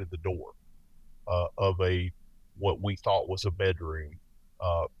side of the door of what we thought was a bedroom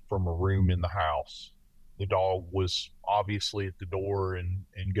from a room in the house. The dog was obviously at the door and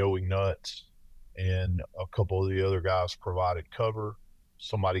going nuts, and a couple of the other guys provided cover.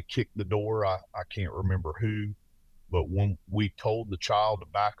 Somebody kicked the door. I can't remember who, but when we told the child to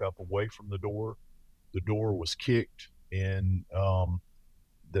back up away from the door was kicked, and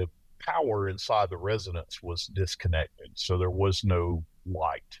the power inside the residence was disconnected. So there was no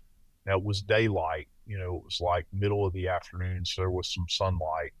light. Now it was daylight, it was like middle of the afternoon. So there was some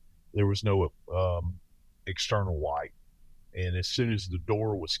sunlight. There was no external light. And as soon as the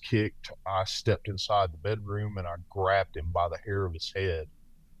door was kicked, I stepped inside the bedroom and I grabbed him by the hair of his head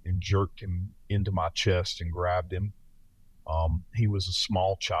and jerked him into my chest and grabbed him. He was a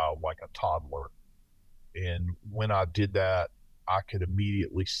small child, like a toddler. And when I did that, I could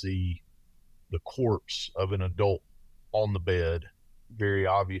immediately see the corpse of an adult on the bed, very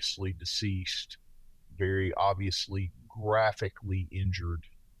obviously deceased, very obviously graphically injured.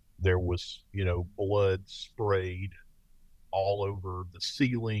 There was, blood sprayed all over the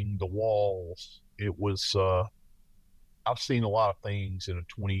ceiling, the walls. It was, I've seen a lot of things in a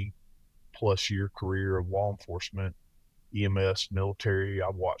 20 plus year career of law enforcement, EMS, military.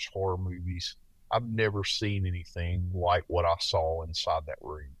 I've watched horror movies. I've never seen anything like what I saw inside that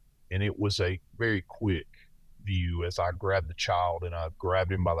room. And it was a very quick view as I grabbed the child and I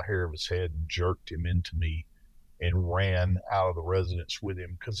grabbed him by the hair of his head and jerked him into me and ran out of the residence with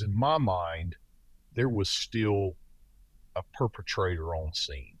him. Because in my mind, there was still a perpetrator on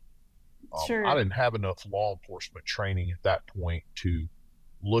scene. Sure. I didn't have enough law enforcement training at that point to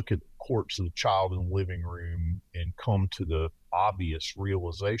look at the corpse of the child in the living room and come to the obvious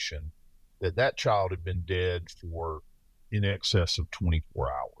realization that child had been dead for in excess of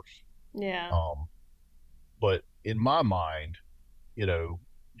 24 hours. Yeah. But in my mind,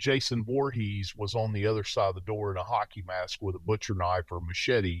 Jason Voorhees was on the other side of the door in a hockey mask with a butcher knife or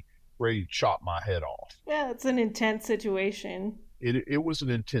machete ready to chop my head off. Yeah, it's an intense situation. It was an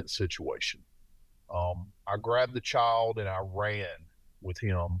intense situation. I grabbed the child and I ran with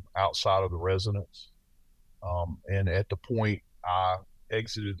him outside of the residence. And at the point I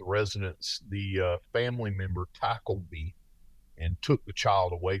exited the residence, the family member tackled me and took the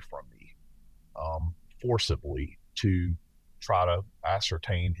child away from me forcibly to try to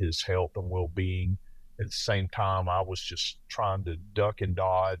ascertain his health and well-being. At the same time, I was just trying to duck and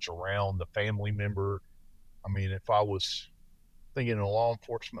dodge around the family member. I mean, if I was thinking in a law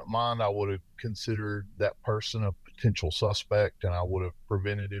enforcement mind, I would have considered that person a potential suspect and I would have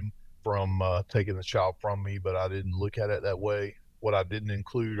prevented him from taking the child from me, but I didn't look at it that way. What I didn't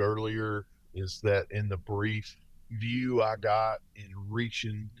include earlier is that in the brief view I got in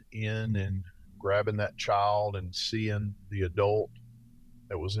reaching in and grabbing that child and seeing the adult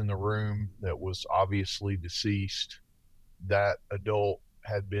that was in the room that was obviously deceased, that adult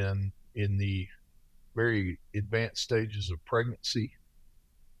had been in the very advanced stages of pregnancy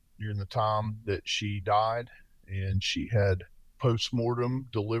during the time that she died, and she had post-mortem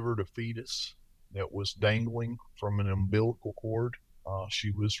delivered a fetus that was dangling from an umbilical cord.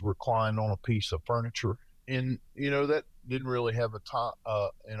 She was reclined on a piece of furniture, and that didn't really have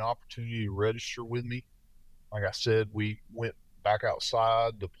an opportunity to register with me. Like I said, we went back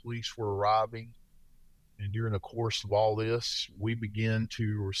outside. The police were arriving, and during the course of all this, we began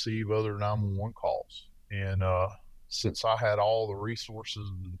to receive other 911 calls. And since I had all the resources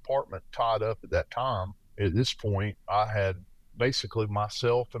of the department tied up at that time, at this point, I had basically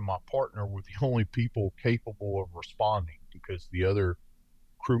myself and my partner were the only people capable of responding because the other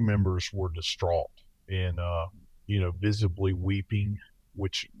crew members were distraught. And, visibly weeping,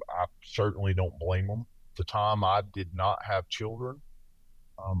 which I certainly don't blame them. At the time, I did not have children.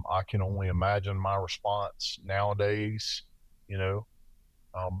 I can only imagine my response nowadays, you know,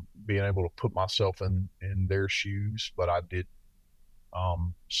 being able to put myself in their shoes, but I did.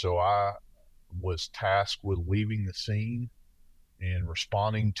 So I was tasked with leaving the scene and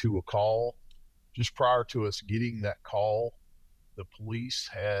responding to a call. Just prior to us getting that call, the police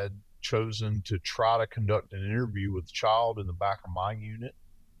had chosen to try to conduct an interview with the child in the back of my unit,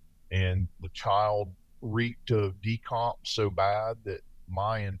 and the child reeked of decomp so bad that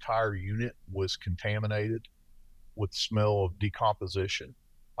my entire unit was contaminated with the smell of decomposition.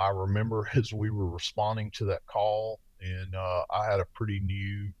 I remember as we were responding to that call, and I had a pretty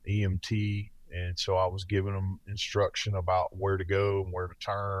new EMT, and so I was giving them instruction about where to go and where to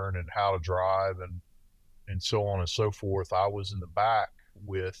turn and how to drive and so on and so forth. I was in the back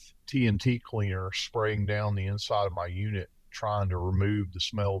with TNT cleaner spraying down the inside of my unit, trying to remove the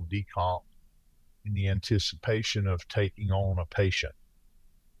smell of decomp in the anticipation of taking on a patient.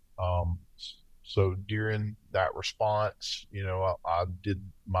 Um, so during that response, I did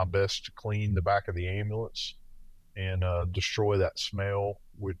my best to clean the back of the ambulance and destroy that smell,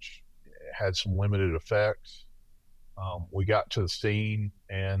 which had some limited effects. We got to the scene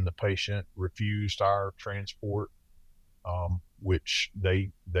and the patient refused our transport, which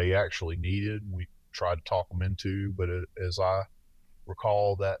they actually needed. We tried to talk them into, but as I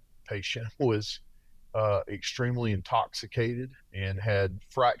recall, that patient was extremely intoxicated and had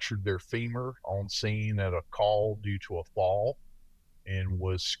fractured their femur on scene at a call due to a fall, and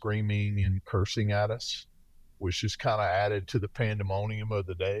was screaming and cursing at us, which just kind of added to the pandemonium of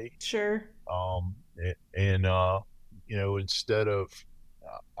the day. Sure. And instead of,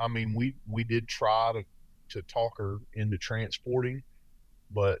 we did try to talk her into transporting,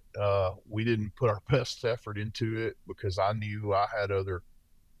 but we didn't put our best effort into it because I knew I had other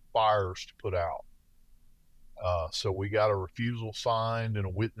fires to put out. So we got a refusal signed and a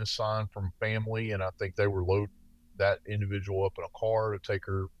witness signed from family, and I think they were loading that individual up in a car to take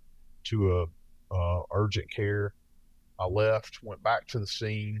her to a urgent care. I left, went back to the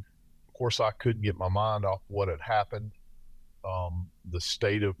scene. Of course, I couldn't get my mind off what had happened. The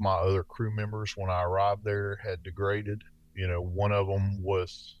state of my other crew members when I arrived there had degraded. One of them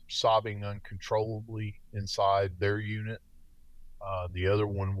was sobbing uncontrollably inside their unit. The other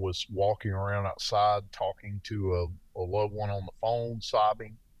one was walking around outside talking to a loved one on the phone,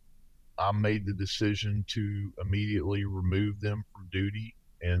 sobbing. I made the decision to immediately remove them from duty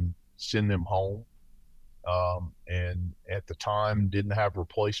and send them home. And at the time, didn't have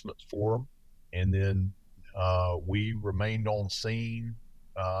replacements for them. And then we remained on scene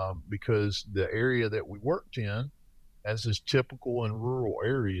because the area that we worked in, as is typical in rural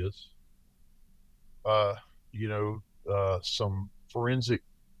areas, some forensic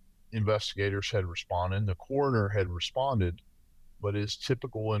investigators had responded, the coroner had responded, but as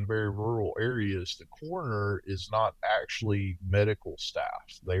typical in very rural areas, the coroner is not actually medical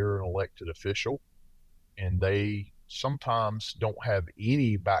staff. They are an elected official, and they sometimes don't have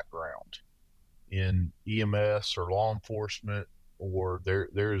any background in EMS or law enforcement, or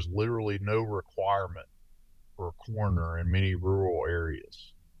there is literally no requirement for a coroner in many rural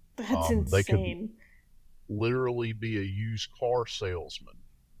areas. That's They could insane. literally be a used car salesman,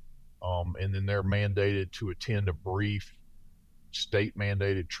 and then they're mandated to attend a brief state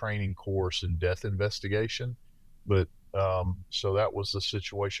mandated training course in death investigation. But so that was the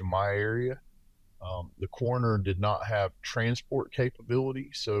situation in my area. The coroner did not have transport capability,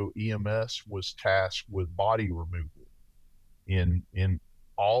 so EMS was tasked with body removal in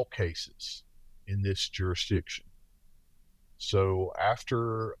all cases in this jurisdiction. So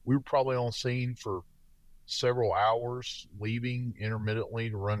after we were probably on scene for several hours, leaving intermittently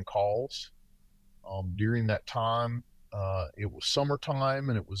to run calls. During that time, it was summertime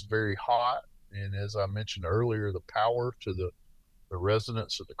and it was very hot. And as I mentioned earlier, the power to the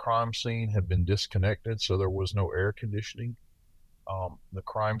residents at the crime scene had been disconnected, so there was no air conditioning. The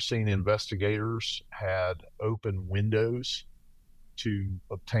crime scene investigators had open windows to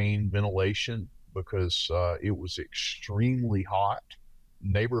obtain ventilation because it was extremely hot.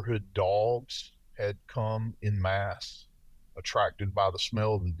 Neighborhood dogs had come in mass, attracted by the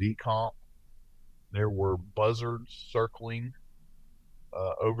smell of the decomp. There were buzzards circling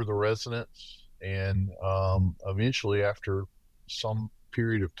over the residence, and eventually, after some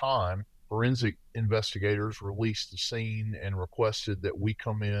period of time, forensic investigators released the scene and requested that we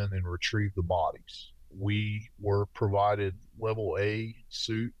come in and retrieve the bodies. We were provided level A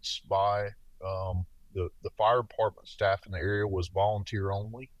suits by the fire department staff in the area was volunteer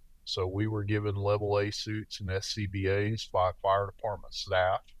only. So we were given level A suits and SCBAs by fire department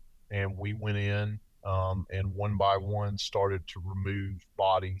staff, and we went in and one by one started to remove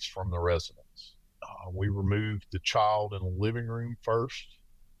bodies from the residence. We removed the child in the living room first,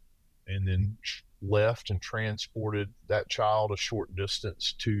 and then left and transported that child a short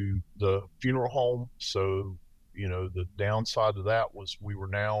distance to the funeral home. So, the downside of that was we were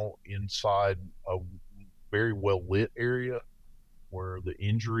now inside a very well lit area where the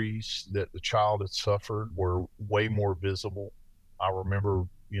injuries that the child had suffered were way more visible. I remember,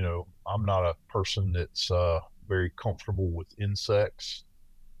 I'm not a person that's very comfortable with insects.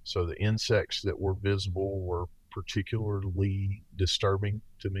 So the insects that were visible were particularly disturbing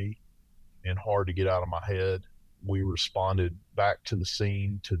to me and hard to get out of my head. We responded back to the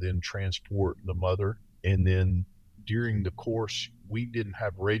scene to then transport the mother. And then during the course, we didn't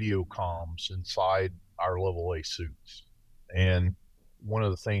have radio comms inside our level A suits. And one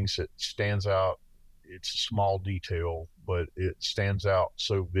of the things that stands out, it's a small detail, but it stands out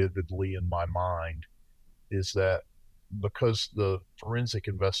so vividly in my mind, is that because the forensic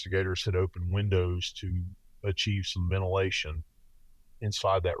investigators had opened windows to achieve some ventilation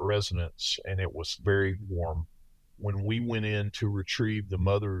inside that residence, and it was very warm, when we went in to retrieve the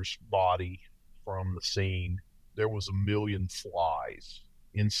mother's body from the scene, there was a million flies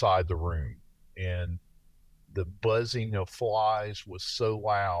inside the room. And the buzzing of flies was so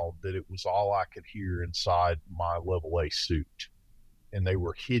loud that it was all I could hear inside my level A suit. And they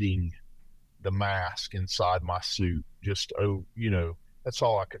were hitting the mask inside my suit. Just, that's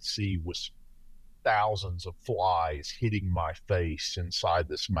all I could see was thousands of flies hitting my face inside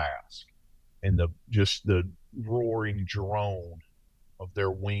this mask. And the roaring drone of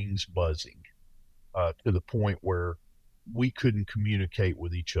their wings buzzing to the point where we couldn't communicate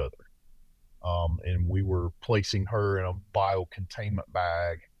with each other. And we were placing her in a biocontainment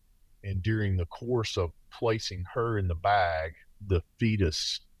bag. And during the course of placing her in the bag, the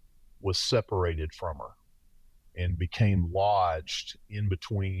fetus was separated from her and became lodged in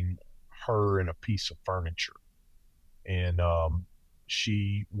between her and a piece of furniture. And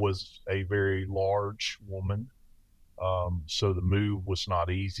she was a very large woman. So the move was not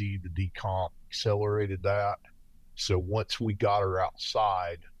easy. The decomp accelerated that. So once we got her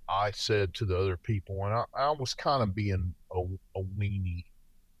outside, I said to the other people, and I was kind of being a weenie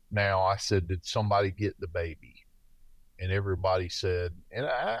now, I said, did somebody get the baby? And everybody said, and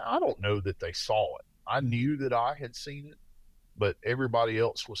I don't know that they saw it. I knew that I had seen it, but everybody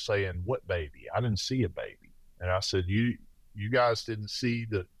else was saying, what baby? I didn't see a baby. And I said, you guys didn't see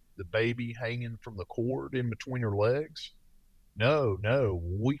the baby hanging from the cord in between her legs? No,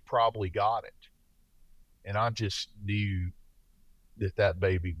 we probably got it. And I just knew that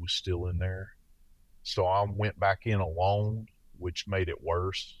baby was still in there. So I went back in alone, which made it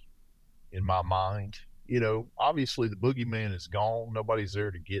worse in my mind. Obviously the boogeyman is gone. Nobody's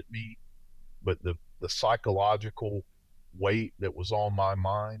there to get me. But the psychological weight that was on my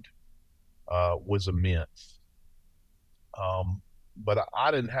mind was immense. But I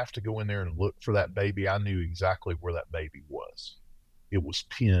didn't have to go in there and look for that baby. I knew exactly where that baby was. It was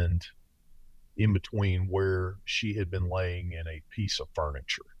pinned in between where she had been laying in a piece of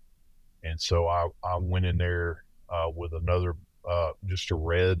furniture. And so I went in there with another, just a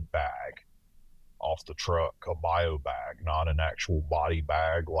red bag off the truck, a bio bag, not an actual body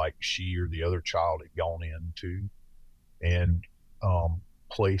bag like she or the other child had gone into, and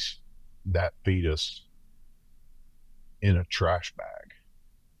placed that fetus in a trash bag.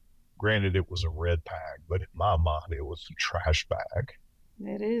 Granted, it was a red bag, but in my mind, it was a trash bag.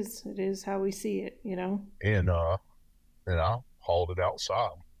 It is how we see it, And I hauled it outside,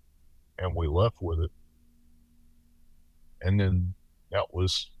 and we left with it. And then that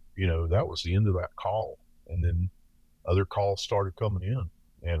was the end of that call. And then other calls started coming in.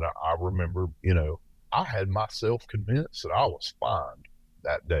 And I remember, I had myself convinced that I was fine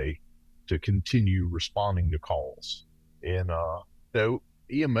that day to continue responding to calls. And,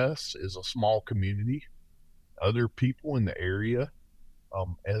 EMS is a small community. Other people in the area,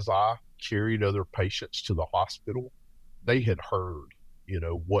 as I carried other patients to the hospital, they had heard,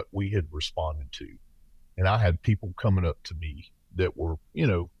 what we had responded to. And I had people coming up to me that were,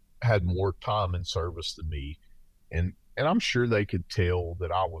 had more time in service than me. And I'm sure they could tell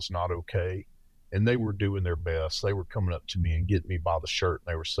that I was not okay. And they were doing their best. They were coming up to me and getting me by the shirt.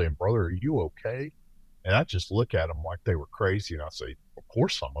 And they were saying, brother, are you okay? And I just look at them like they were crazy. And I say, of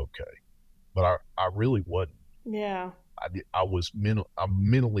course I'm okay. But I really wasn't. Yeah. I'm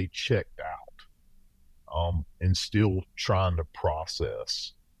mentally checked out, and still trying to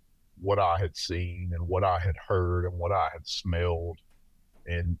process what I had seen and what I had heard and what I had smelled.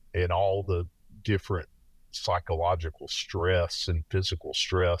 and all the different psychological stress and physical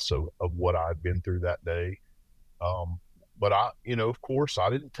stress of what I'd been through that day. Um, but of course, I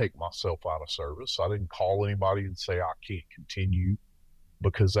didn't take myself out of service. I didn't call anybody and say I can't continue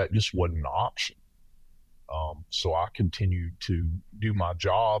because that just wasn't an option. So I continued to do my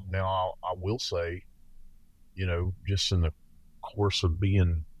job. Now, I will say, just in the course of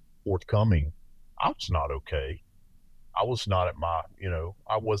being forthcoming, I was not okay. I was not at my,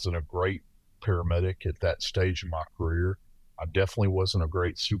 I wasn't a great paramedic at that stage of my career. I definitely wasn't a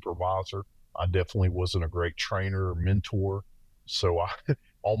great supervisor. I definitely wasn't a great trainer or mentor. So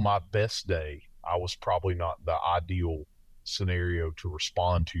on my best day, I was probably not the ideal scenario to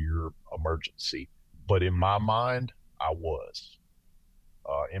respond to your emergency. But in my mind, I was.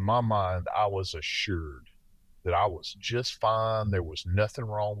 In my mind, I was assured that I was just fine. There was nothing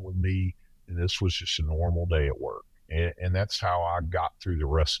wrong with me. And this was just a normal day at work. And that's how I got through the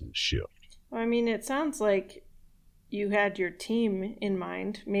rest of the shift. Well, I mean, it sounds like you had your team in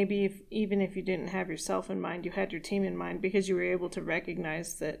mind. Maybe even if you didn't have yourself in mind, you had your team in mind because you were able to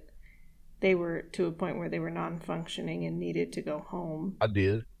recognize that they were to a point where they were non-functioning and needed to go home. I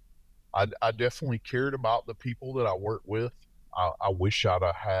did. I definitely cared about the people that I worked with. I wish I'd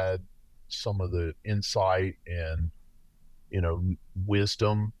have had some of the insight and,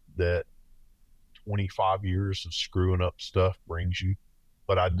 wisdom that 25 years of screwing up stuff brings you.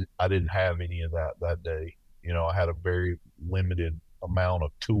 But I didn't have any of that day. I had a very limited amount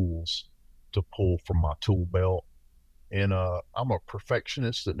of tools to pull from my tool belt. And I'm a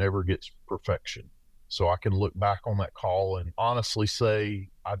perfectionist that never gets perfection. So I can look back on that call and honestly say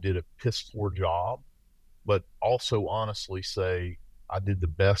I did a piss poor job, but also honestly say I did the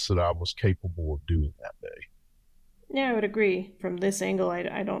best that I was capable of doing that day. Yeah, I would agree. From this angle,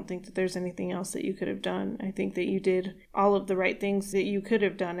 I don't think that there's anything else that you could have done. I think that you did all of the right things that you could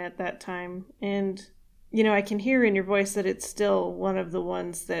have done at that time. And, I can hear in your voice that it's still one of the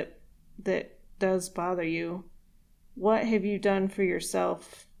ones that does bother you. What have you done for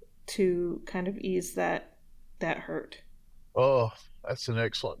yourself to kind of ease that hurt? Oh, that's an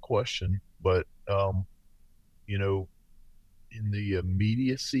excellent question. But, in the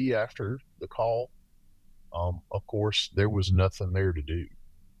immediacy after the call, of course, there was nothing there to do.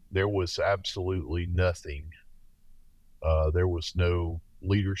 There was absolutely nothing. There was no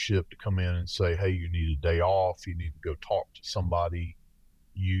leadership to come in and say, hey, you need a day off. You need to go talk to somebody.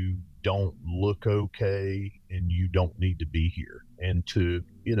 You don't look okay and you don't need to be here. And to,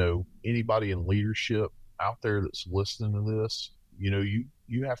 anybody in leadership out there that's listening to this,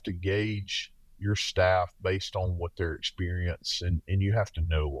 you have to gauge your staff based on what their experience and you have to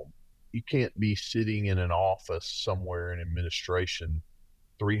know them. You can't be sitting in an office somewhere in administration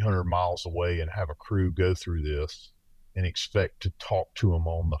 300 miles away and have a crew go through this and expect to talk to them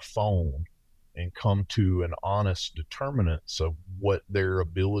on the phone and come to an honest determinants of what their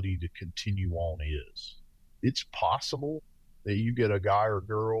ability to continue on is. It's possible that you get a guy or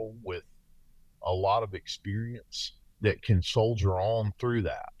girl with a lot of experience that can soldier on through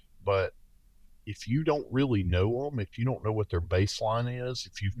that. But if you don't really know them, if you don't know what their baseline is,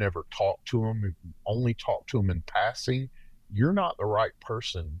 if you've never talked to them, if you only talked to them in passing, you're not the right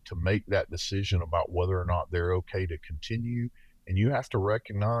person to make that decision about whether or not they're okay to continue. And you have to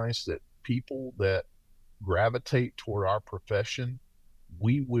recognize that people that gravitate toward our profession,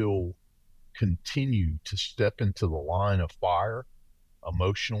 we will continue to step into the line of fire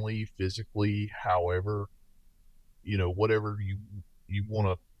emotionally, physically, however, whatever you want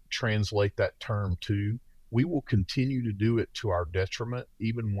to translate that term to. We will continue to do it to our detriment,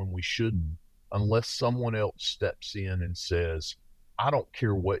 even when we shouldn't, unless someone else steps in and says, I don't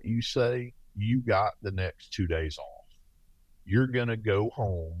care what you say, you got the next 2 days off. You're going to go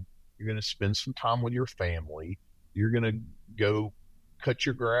home. You're going to spend some time with your family. You're going to go cut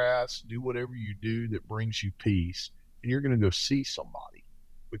your grass, do whatever you do that brings you peace, and you're going to go see somebody.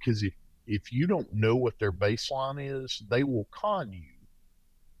 Because if you don't know what their baseline is, they will con you,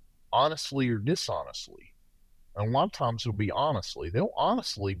 honestly or dishonestly. And a lot of times it'll be honestly. They'll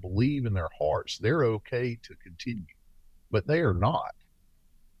honestly believe in their hearts they're okay to continue, but they are not.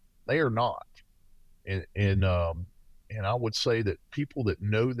 They are not. And I would say that people that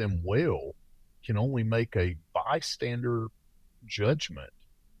know them well can only make a bystander judgment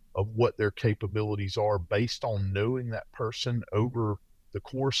of what their capabilities are based on knowing that person over the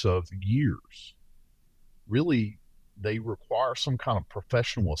course of years. Really, they require some kind of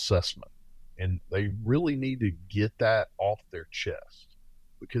professional assessment, and they really need to get that off their chest,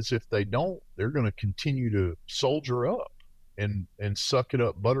 because if they don't, they're going to continue to soldier up and suck it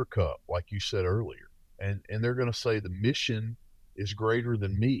up buttercup, like you said earlier. And they're going to say the mission is greater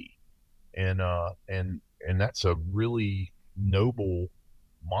than me. And that's a really noble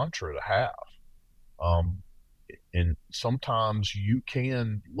mantra to have. Um, and sometimes you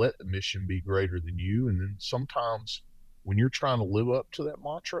can let the mission be greater than you. And then sometimes when you're trying to live up to that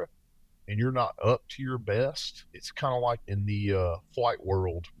mantra and you're not up to your best, it's kind of like in the flight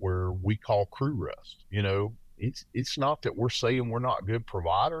world where we call crew rest. It's not that we're saying we're not good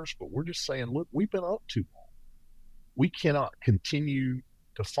providers, but we're just saying, look, we've been up too long. We cannot continue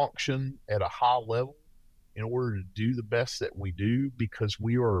to function at a high level in order to do the best that we do because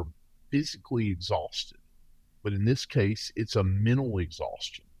we are physically exhausted. But in this case, it's a mental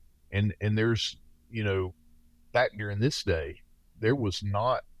exhaustion. And there's, back during this day, there was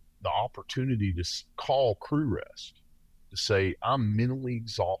not the opportunity to call crew rest, to say, I'm mentally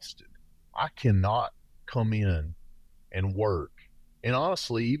exhausted. I cannot come in and work. And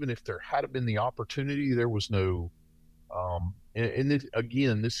honestly, even if there had been the opportunity, there was no, and this,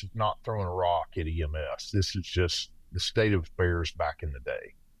 again, this is not throwing a rock at EMS. This is just the state of affairs back in the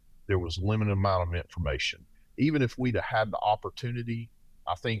day. There was limited amount of information. Even if we'd have had the opportunity,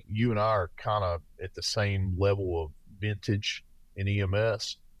 I think you and I are kind of at the same level of vintage in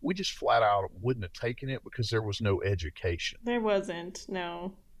EMS. We just flat out wouldn't have taken it because there was no education. There wasn't,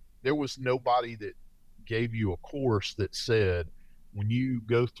 no. There was nobody that gave you a course that said, when you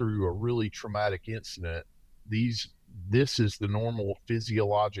go through a really traumatic incident, this is the normal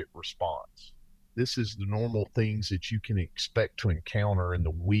physiologic response. This is the normal things that you can expect to encounter in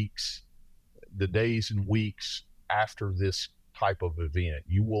the days and weeks after this type of event.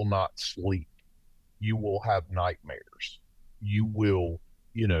 You will not sleep. You will have nightmares. You will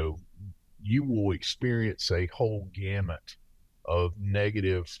experience a whole gamut of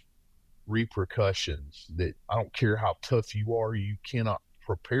negative repercussions that I don't care how tough you are, you cannot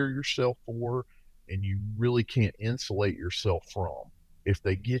prepare yourself for, and you really can't insulate yourself from. If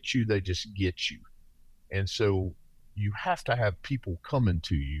they get you, they just get you. And so you have to have people coming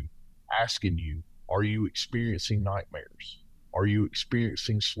to you, asking you, are you experiencing nightmares? Are you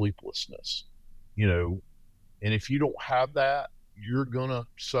experiencing sleeplessness? And if you don't have that, you're going to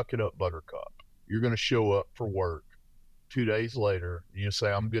suck it up, buttercup. You're going to show up for work 2 days later, and you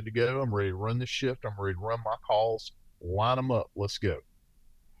say, I'm good to go. I'm ready to run this shift. I'm ready to run my calls. Line them up. Let's go.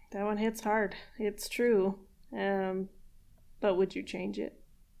 That one hits hard. It's true. But would you change it?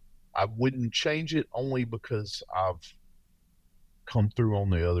 I wouldn't change it only because I've come through on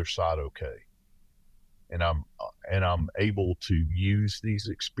the other side okay. And I'm able to use these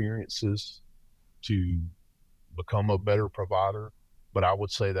experiences to become a better provider. But I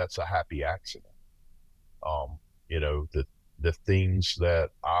would say that's a happy accident. The things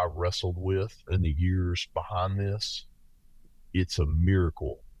that I wrestled with in the years behind this, it's a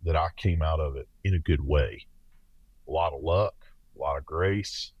miracle that I came out of it in a good way. A lot of luck, a lot of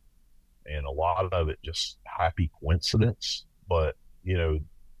grace, and a lot of it just happy coincidence. But,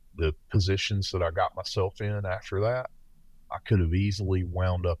 the positions that I got myself in after that, I could have easily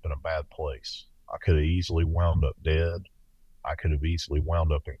wound up in a bad place. I could have easily wound up dead. I could have easily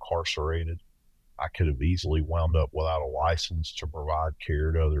wound up incarcerated. I could have easily wound up without a license to provide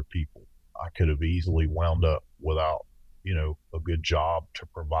care to other people. I could have easily wound up without, a good job to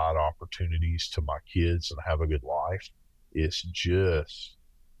provide opportunities to my kids and have a good life. It's just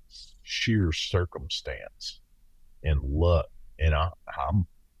sheer circumstance and luck. And I'm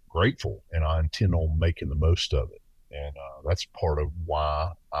grateful, and I intend on making the most of it. And that's part of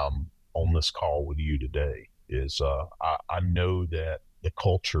why I'm on this call with you today is I know that the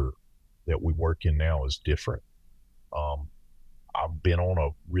culture that we work in now is different. I've been on a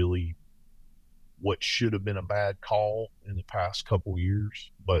really what should have been a bad call in the past couple years,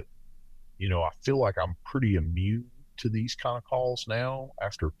 but I feel like I'm pretty immune to these kind of calls now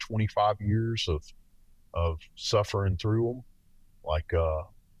after 25 years of suffering through them. Like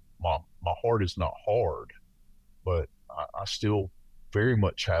my heart is not hard, but I still very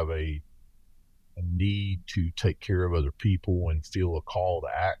much have a need to take care of other people and feel a call to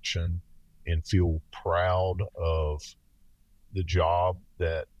action and feel proud of the job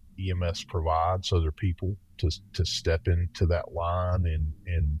that EMS provides other people to step into that line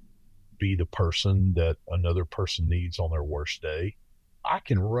and be the person that another person needs on their worst day. I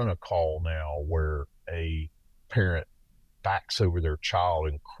can run a call now where a parent backs over their child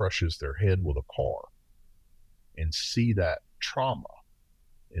and crushes their head with a car and see that trauma.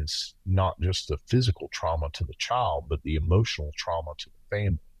 It's not just the physical trauma to the child, but the emotional trauma to the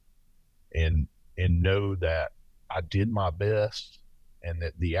family. And know that I did my best and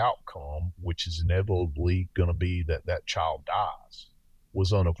that the outcome, which is inevitably going to be that child dies,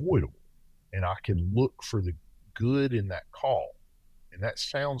 was unavoidable. And I can look for the good in that call. And that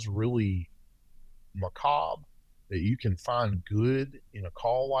sounds really macabre, that you can find good in a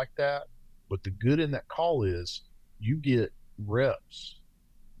call like that. But the good in that call is you get reps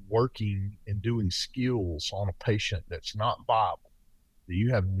working and doing skills on a patient that's not viable, that you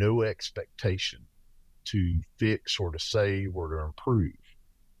have no expectation to fix or to save or to improve.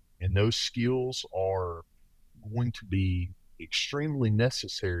 And those skills are going to be extremely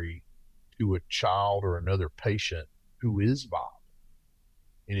necessary to a child or another patient who is viable.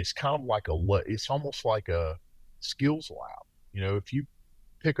 And it's kind of like it's almost like a skills lab. If you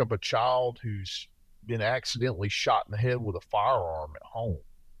pick up a child who's been accidentally shot in the head with a firearm at home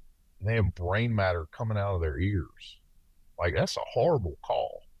and they have brain matter coming out of their ears, like, that's a horrible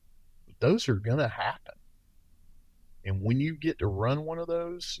call. But those are going to happen. And when you get to run one of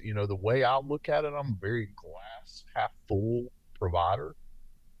those, the way I look at it, I'm a very glass half full provider.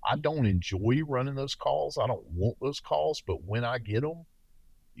 I don't enjoy running those calls. I don't want those calls, but when I get them,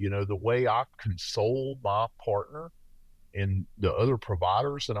 the way I console my partner and the other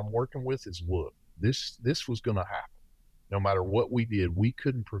providers that I'm working with is, look, this was going to happen. No matter what we did, we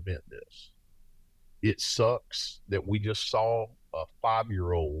couldn't prevent this. It sucks that we just saw a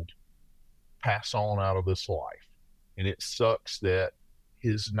 5-year-old pass on out of this life. And it sucks that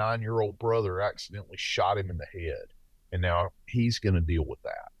his 9-year-old brother accidentally shot him in the head. And now he's going to deal with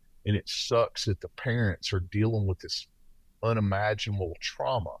that. And it sucks that the parents are dealing with this unimaginable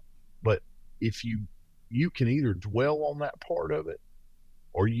trauma. But if you can either dwell on that part of it,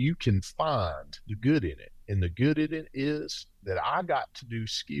 or you can find the good in it. And the good in it is that I got to do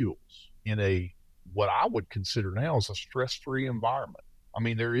skills in what I would consider now as a stress-free environment. I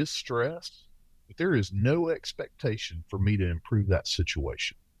mean, there is stress, but there is no expectation for me to improve that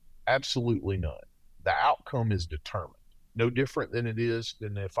situation. Absolutely none. The outcome is determined. No different than it is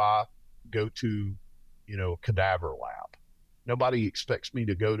than if I go to, a cadaver lab. Nobody expects me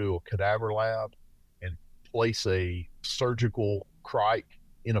to go to a cadaver lab and place a surgical crike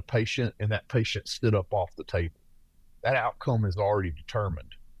in a patient and that patient stood up off the table. That outcome is already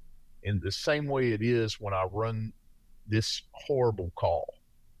determined. In the same way it is when I run this horrible call.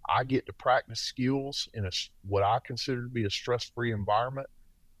 I get to practice skills in what I consider to be a stress-free environment.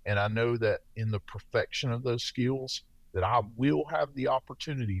 And I know that in the perfection of those skills, that I will have the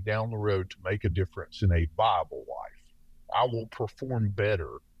opportunity down the road to make a difference in a viable life. I will perform better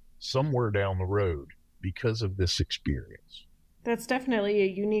somewhere down the road because of this experience. That's definitely a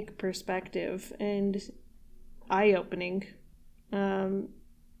unique perspective and eye-opening.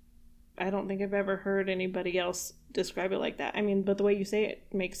 I don't think I've ever heard anybody else describe it like that. I mean, but the way you say it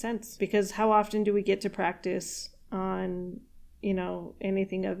makes sense, because how often do we get to practice on,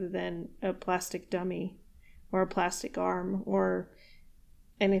 anything other than a plastic dummy or a plastic arm or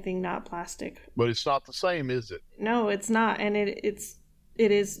anything not plastic? But it's not the same, is it? No, it's not. And it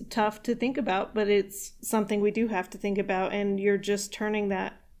is tough to think about, but it's something we do have to think about. And you're just turning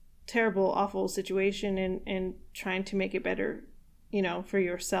that terrible, awful situation and trying to make it better, for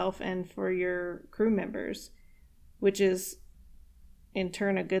yourself and for your crew members, which is in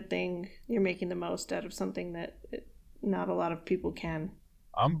turn a good thing. You're making the most out of something that not a lot of people can.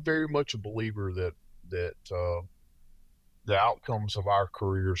 I'm very much a believer that the outcomes of our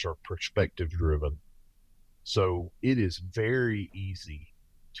careers are perspective driven. So it is very easy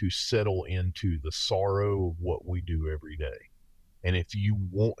to settle into the sorrow of what we do every day. And if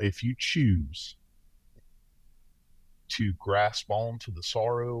you choose to grasp on to the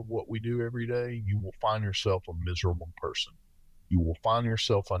sorrow of what we do every day, you will find yourself a miserable person. You will find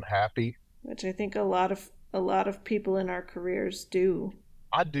yourself unhappy. Which I think a lot of people in our careers do.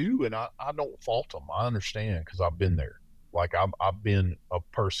 I do, and I don't fault them. I understand, because I've been there. Like I've been a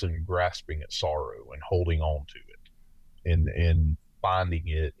person grasping at sorrow and holding on to it, and finding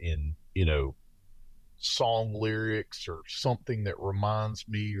it in song lyrics or something that reminds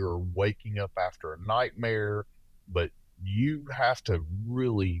me, or waking up after a nightmare. But you have to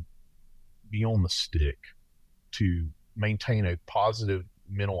really be on the stick to maintain a positive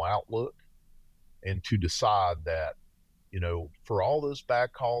mental outlook, and to decide that, for all those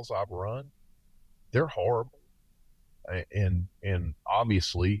bad calls I've run, they're horrible. And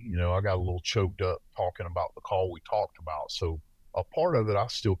obviously, I got a little choked up talking about the call we talked about. So a part of it I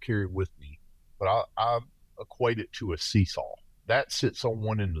still carry with me, but I equate it to a seesaw. That sits on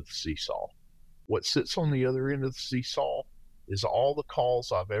one end of the seesaw. What sits on the other end of the seesaw is all the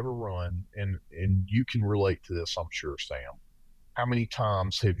calls I've ever run, and you can relate to this, I'm sure, Sam. How many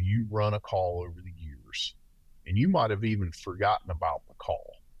times have you run a call over the years, and you might have even forgotten about the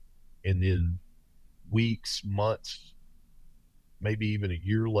call, and then weeks, months, maybe even a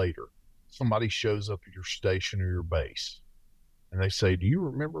year later, somebody shows up at your station or your base, And they say, do you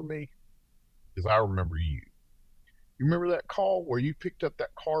remember me? Because I remember you. You remember that call where you picked up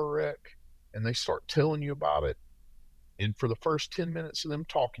that car wreck? And they start telling you about it. And for the first 10 minutes of them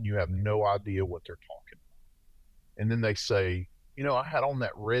talking, you have no idea what they're talking about. And then they say, I had on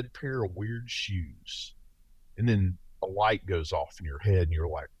that red pair of weird shoes. And then a light goes off in your head and you're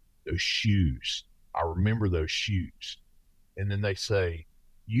like, those shoes. I remember those shoes. And then they say,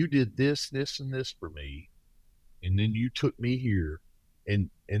 you did this, this, and this for me. And then you took me here. And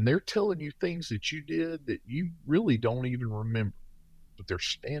they're telling you things that you did that you really don't even remember. But they're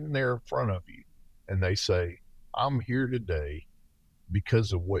standing there in front of you. And they say, I'm here today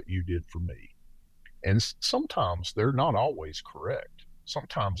because of what you did for me. And sometimes they're not always correct.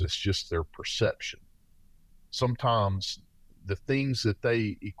 Sometimes it's just their perception. Sometimes the things that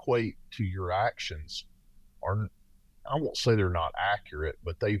they equate to your actions are, I won't say they're not accurate,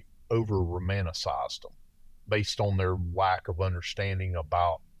 but they've over-romanticized them based on their lack of understanding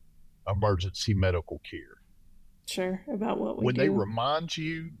about emergency medical care. Sure, about what we do. When they remind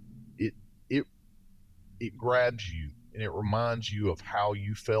you, it grabs you, and it reminds you of how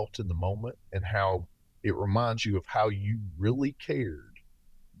you felt in the moment, and how it reminds you of how you really cared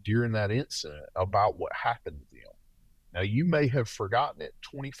during that incident about what happened to them. Now, you may have forgotten it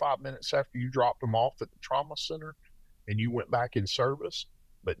 25 minutes after you dropped them off at the trauma center and you went back in service,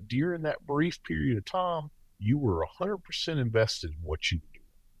 but during that brief period of time, you were 100% invested in what you were doing.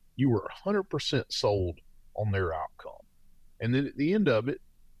 You were 100% sold on their outcome. And then at the end of it,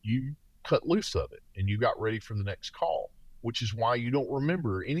 you cut loose of it and you got ready for the next call, which is why you don't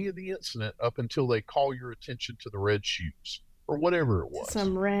remember any of the incident up until they call your attention to the red shoes or whatever it was.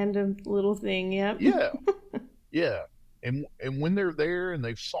 Some random little thing. Yep. Yeah. Yeah. And when they're there and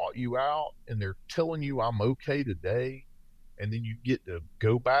they've sought you out and they're telling you I'm okay today, and then you get to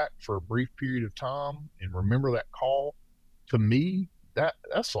go back for a brief period of time and remember that call, to me,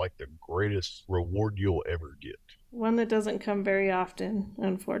 that's like the greatest reward you'll ever get. One that doesn't come very often,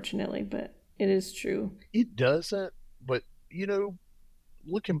 unfortunately, but it is true. It doesn't, but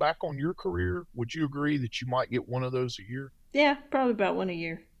looking back on your career, would you agree that you might get one of those a year? Yeah, probably about one a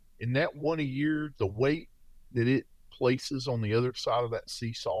year. And that one a year, the weight that it places on the other side of that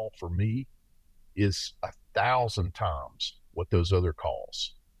seesaw for me is 1,000 times what those other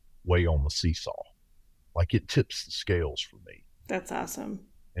calls weigh on the seesaw. Like, it tips the scales for me. That's awesome.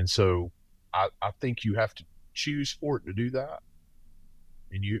 And so I think you have to choose for it to do that.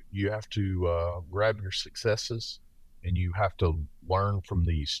 And you have to grab your successes, and you have to learn from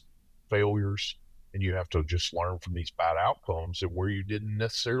these failures, and you have to just learn from these bad outcomes, and where you didn't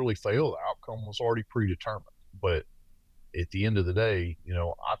necessarily fail, the outcome was already predetermined. But at the end of the day,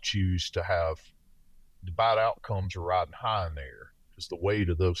 I choose to have the bad outcomes are riding high in there because the weight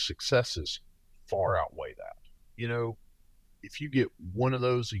of those successes far outweigh that. If you get one of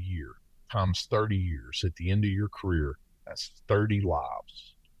those a year times 30 years at the end of your career, that's 30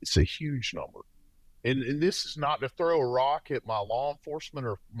 lives. It's a huge number. And this is not to throw a rock at my law enforcement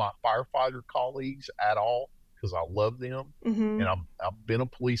or my firefighter colleagues at all, because I love them. Mm-hmm. And I've been a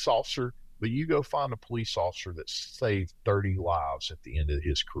police officer, but you go find a police officer that saved 30 lives at the end of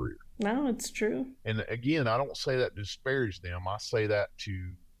his career. No, it's true. And again, I don't say that to disparage them. I say that to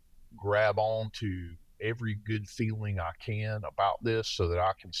grab on to every good feeling I can about this so that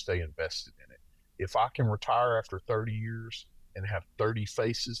I can stay invested in it. If I can retire after 30 years and have 30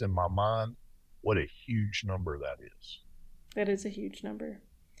 faces in my mind, what a huge number that is. That is a huge number.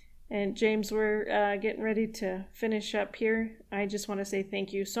 And James, we're getting ready to finish up here. I just want to say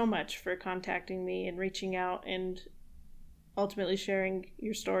thank you so much for contacting me and reaching out and ultimately sharing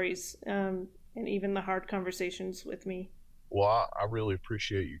your stories and even the hard conversations with me. Well, I really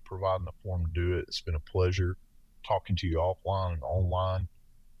appreciate you providing the forum to do it. It's been a pleasure talking to you offline and online.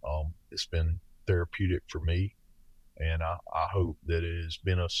 It's been therapeutic for me, and I hope that it has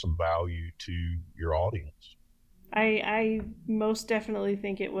been of some value to your audience. I most definitely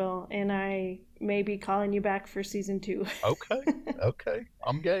think it will, and I may be calling you back for season 2. Okay.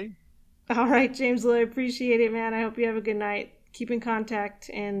 I'm game. All right, James, well, I appreciate it, man. I hope you have a good night. Keep in contact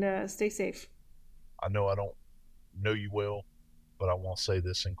and stay safe. I know I don't know you well, but I want to say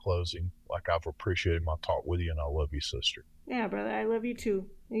this in closing. Like, I've appreciated my talk with you, and I love you, sister. Yeah, brother, I love you too.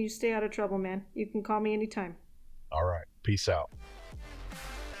 You stay out of trouble, man. You can call me anytime. All right. Peace out.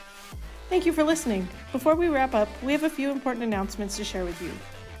 Thank you for listening. Before we wrap up, we have a few important announcements to share with you.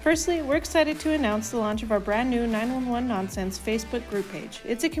 Firstly, we're excited to announce the launch of our brand new 911 Nonsense Facebook group page.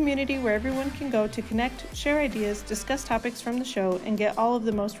 It's a community where everyone can go to connect, share ideas, discuss topics from the show, and get all of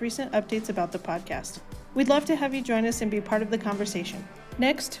the most recent updates about the podcast. We'd love to have you join us and be part of the conversation.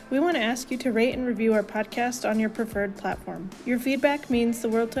 Next, we want to ask you to rate and review our podcast on your preferred platform. Your feedback means the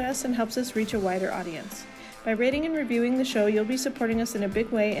world to us and helps us reach a wider audience. By rating and reviewing the show, you'll be supporting us in a big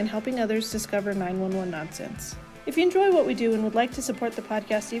way and helping others discover 911 nonsense. If you enjoy what we do and would like to support the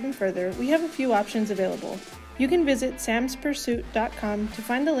podcast even further, we have a few options available. You can visit samspursuit.com to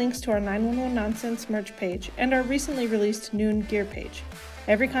find the links to our 911 Nonsense merch page and our recently released Noon gear page.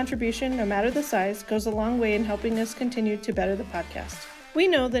 Every contribution, no matter the size, goes a long way in helping us continue to better the podcast. We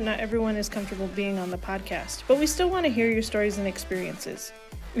know that not everyone is comfortable being on the podcast, but we still want to hear your stories and experiences.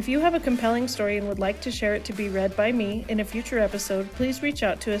 If you have a compelling story and would like to share it to be read by me in a future episode, please reach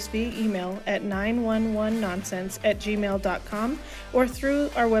out to us via email at 911nonsense@gmail.com or through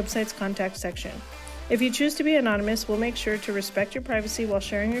our website's contact section. If you choose to be anonymous, we'll make sure to respect your privacy while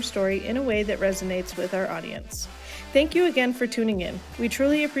sharing your story in a way that resonates with our audience. Thank you again for tuning in. We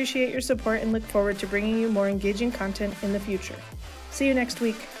truly appreciate your support and look forward to bringing you more engaging content in the future. See you next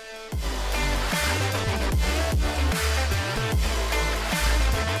week.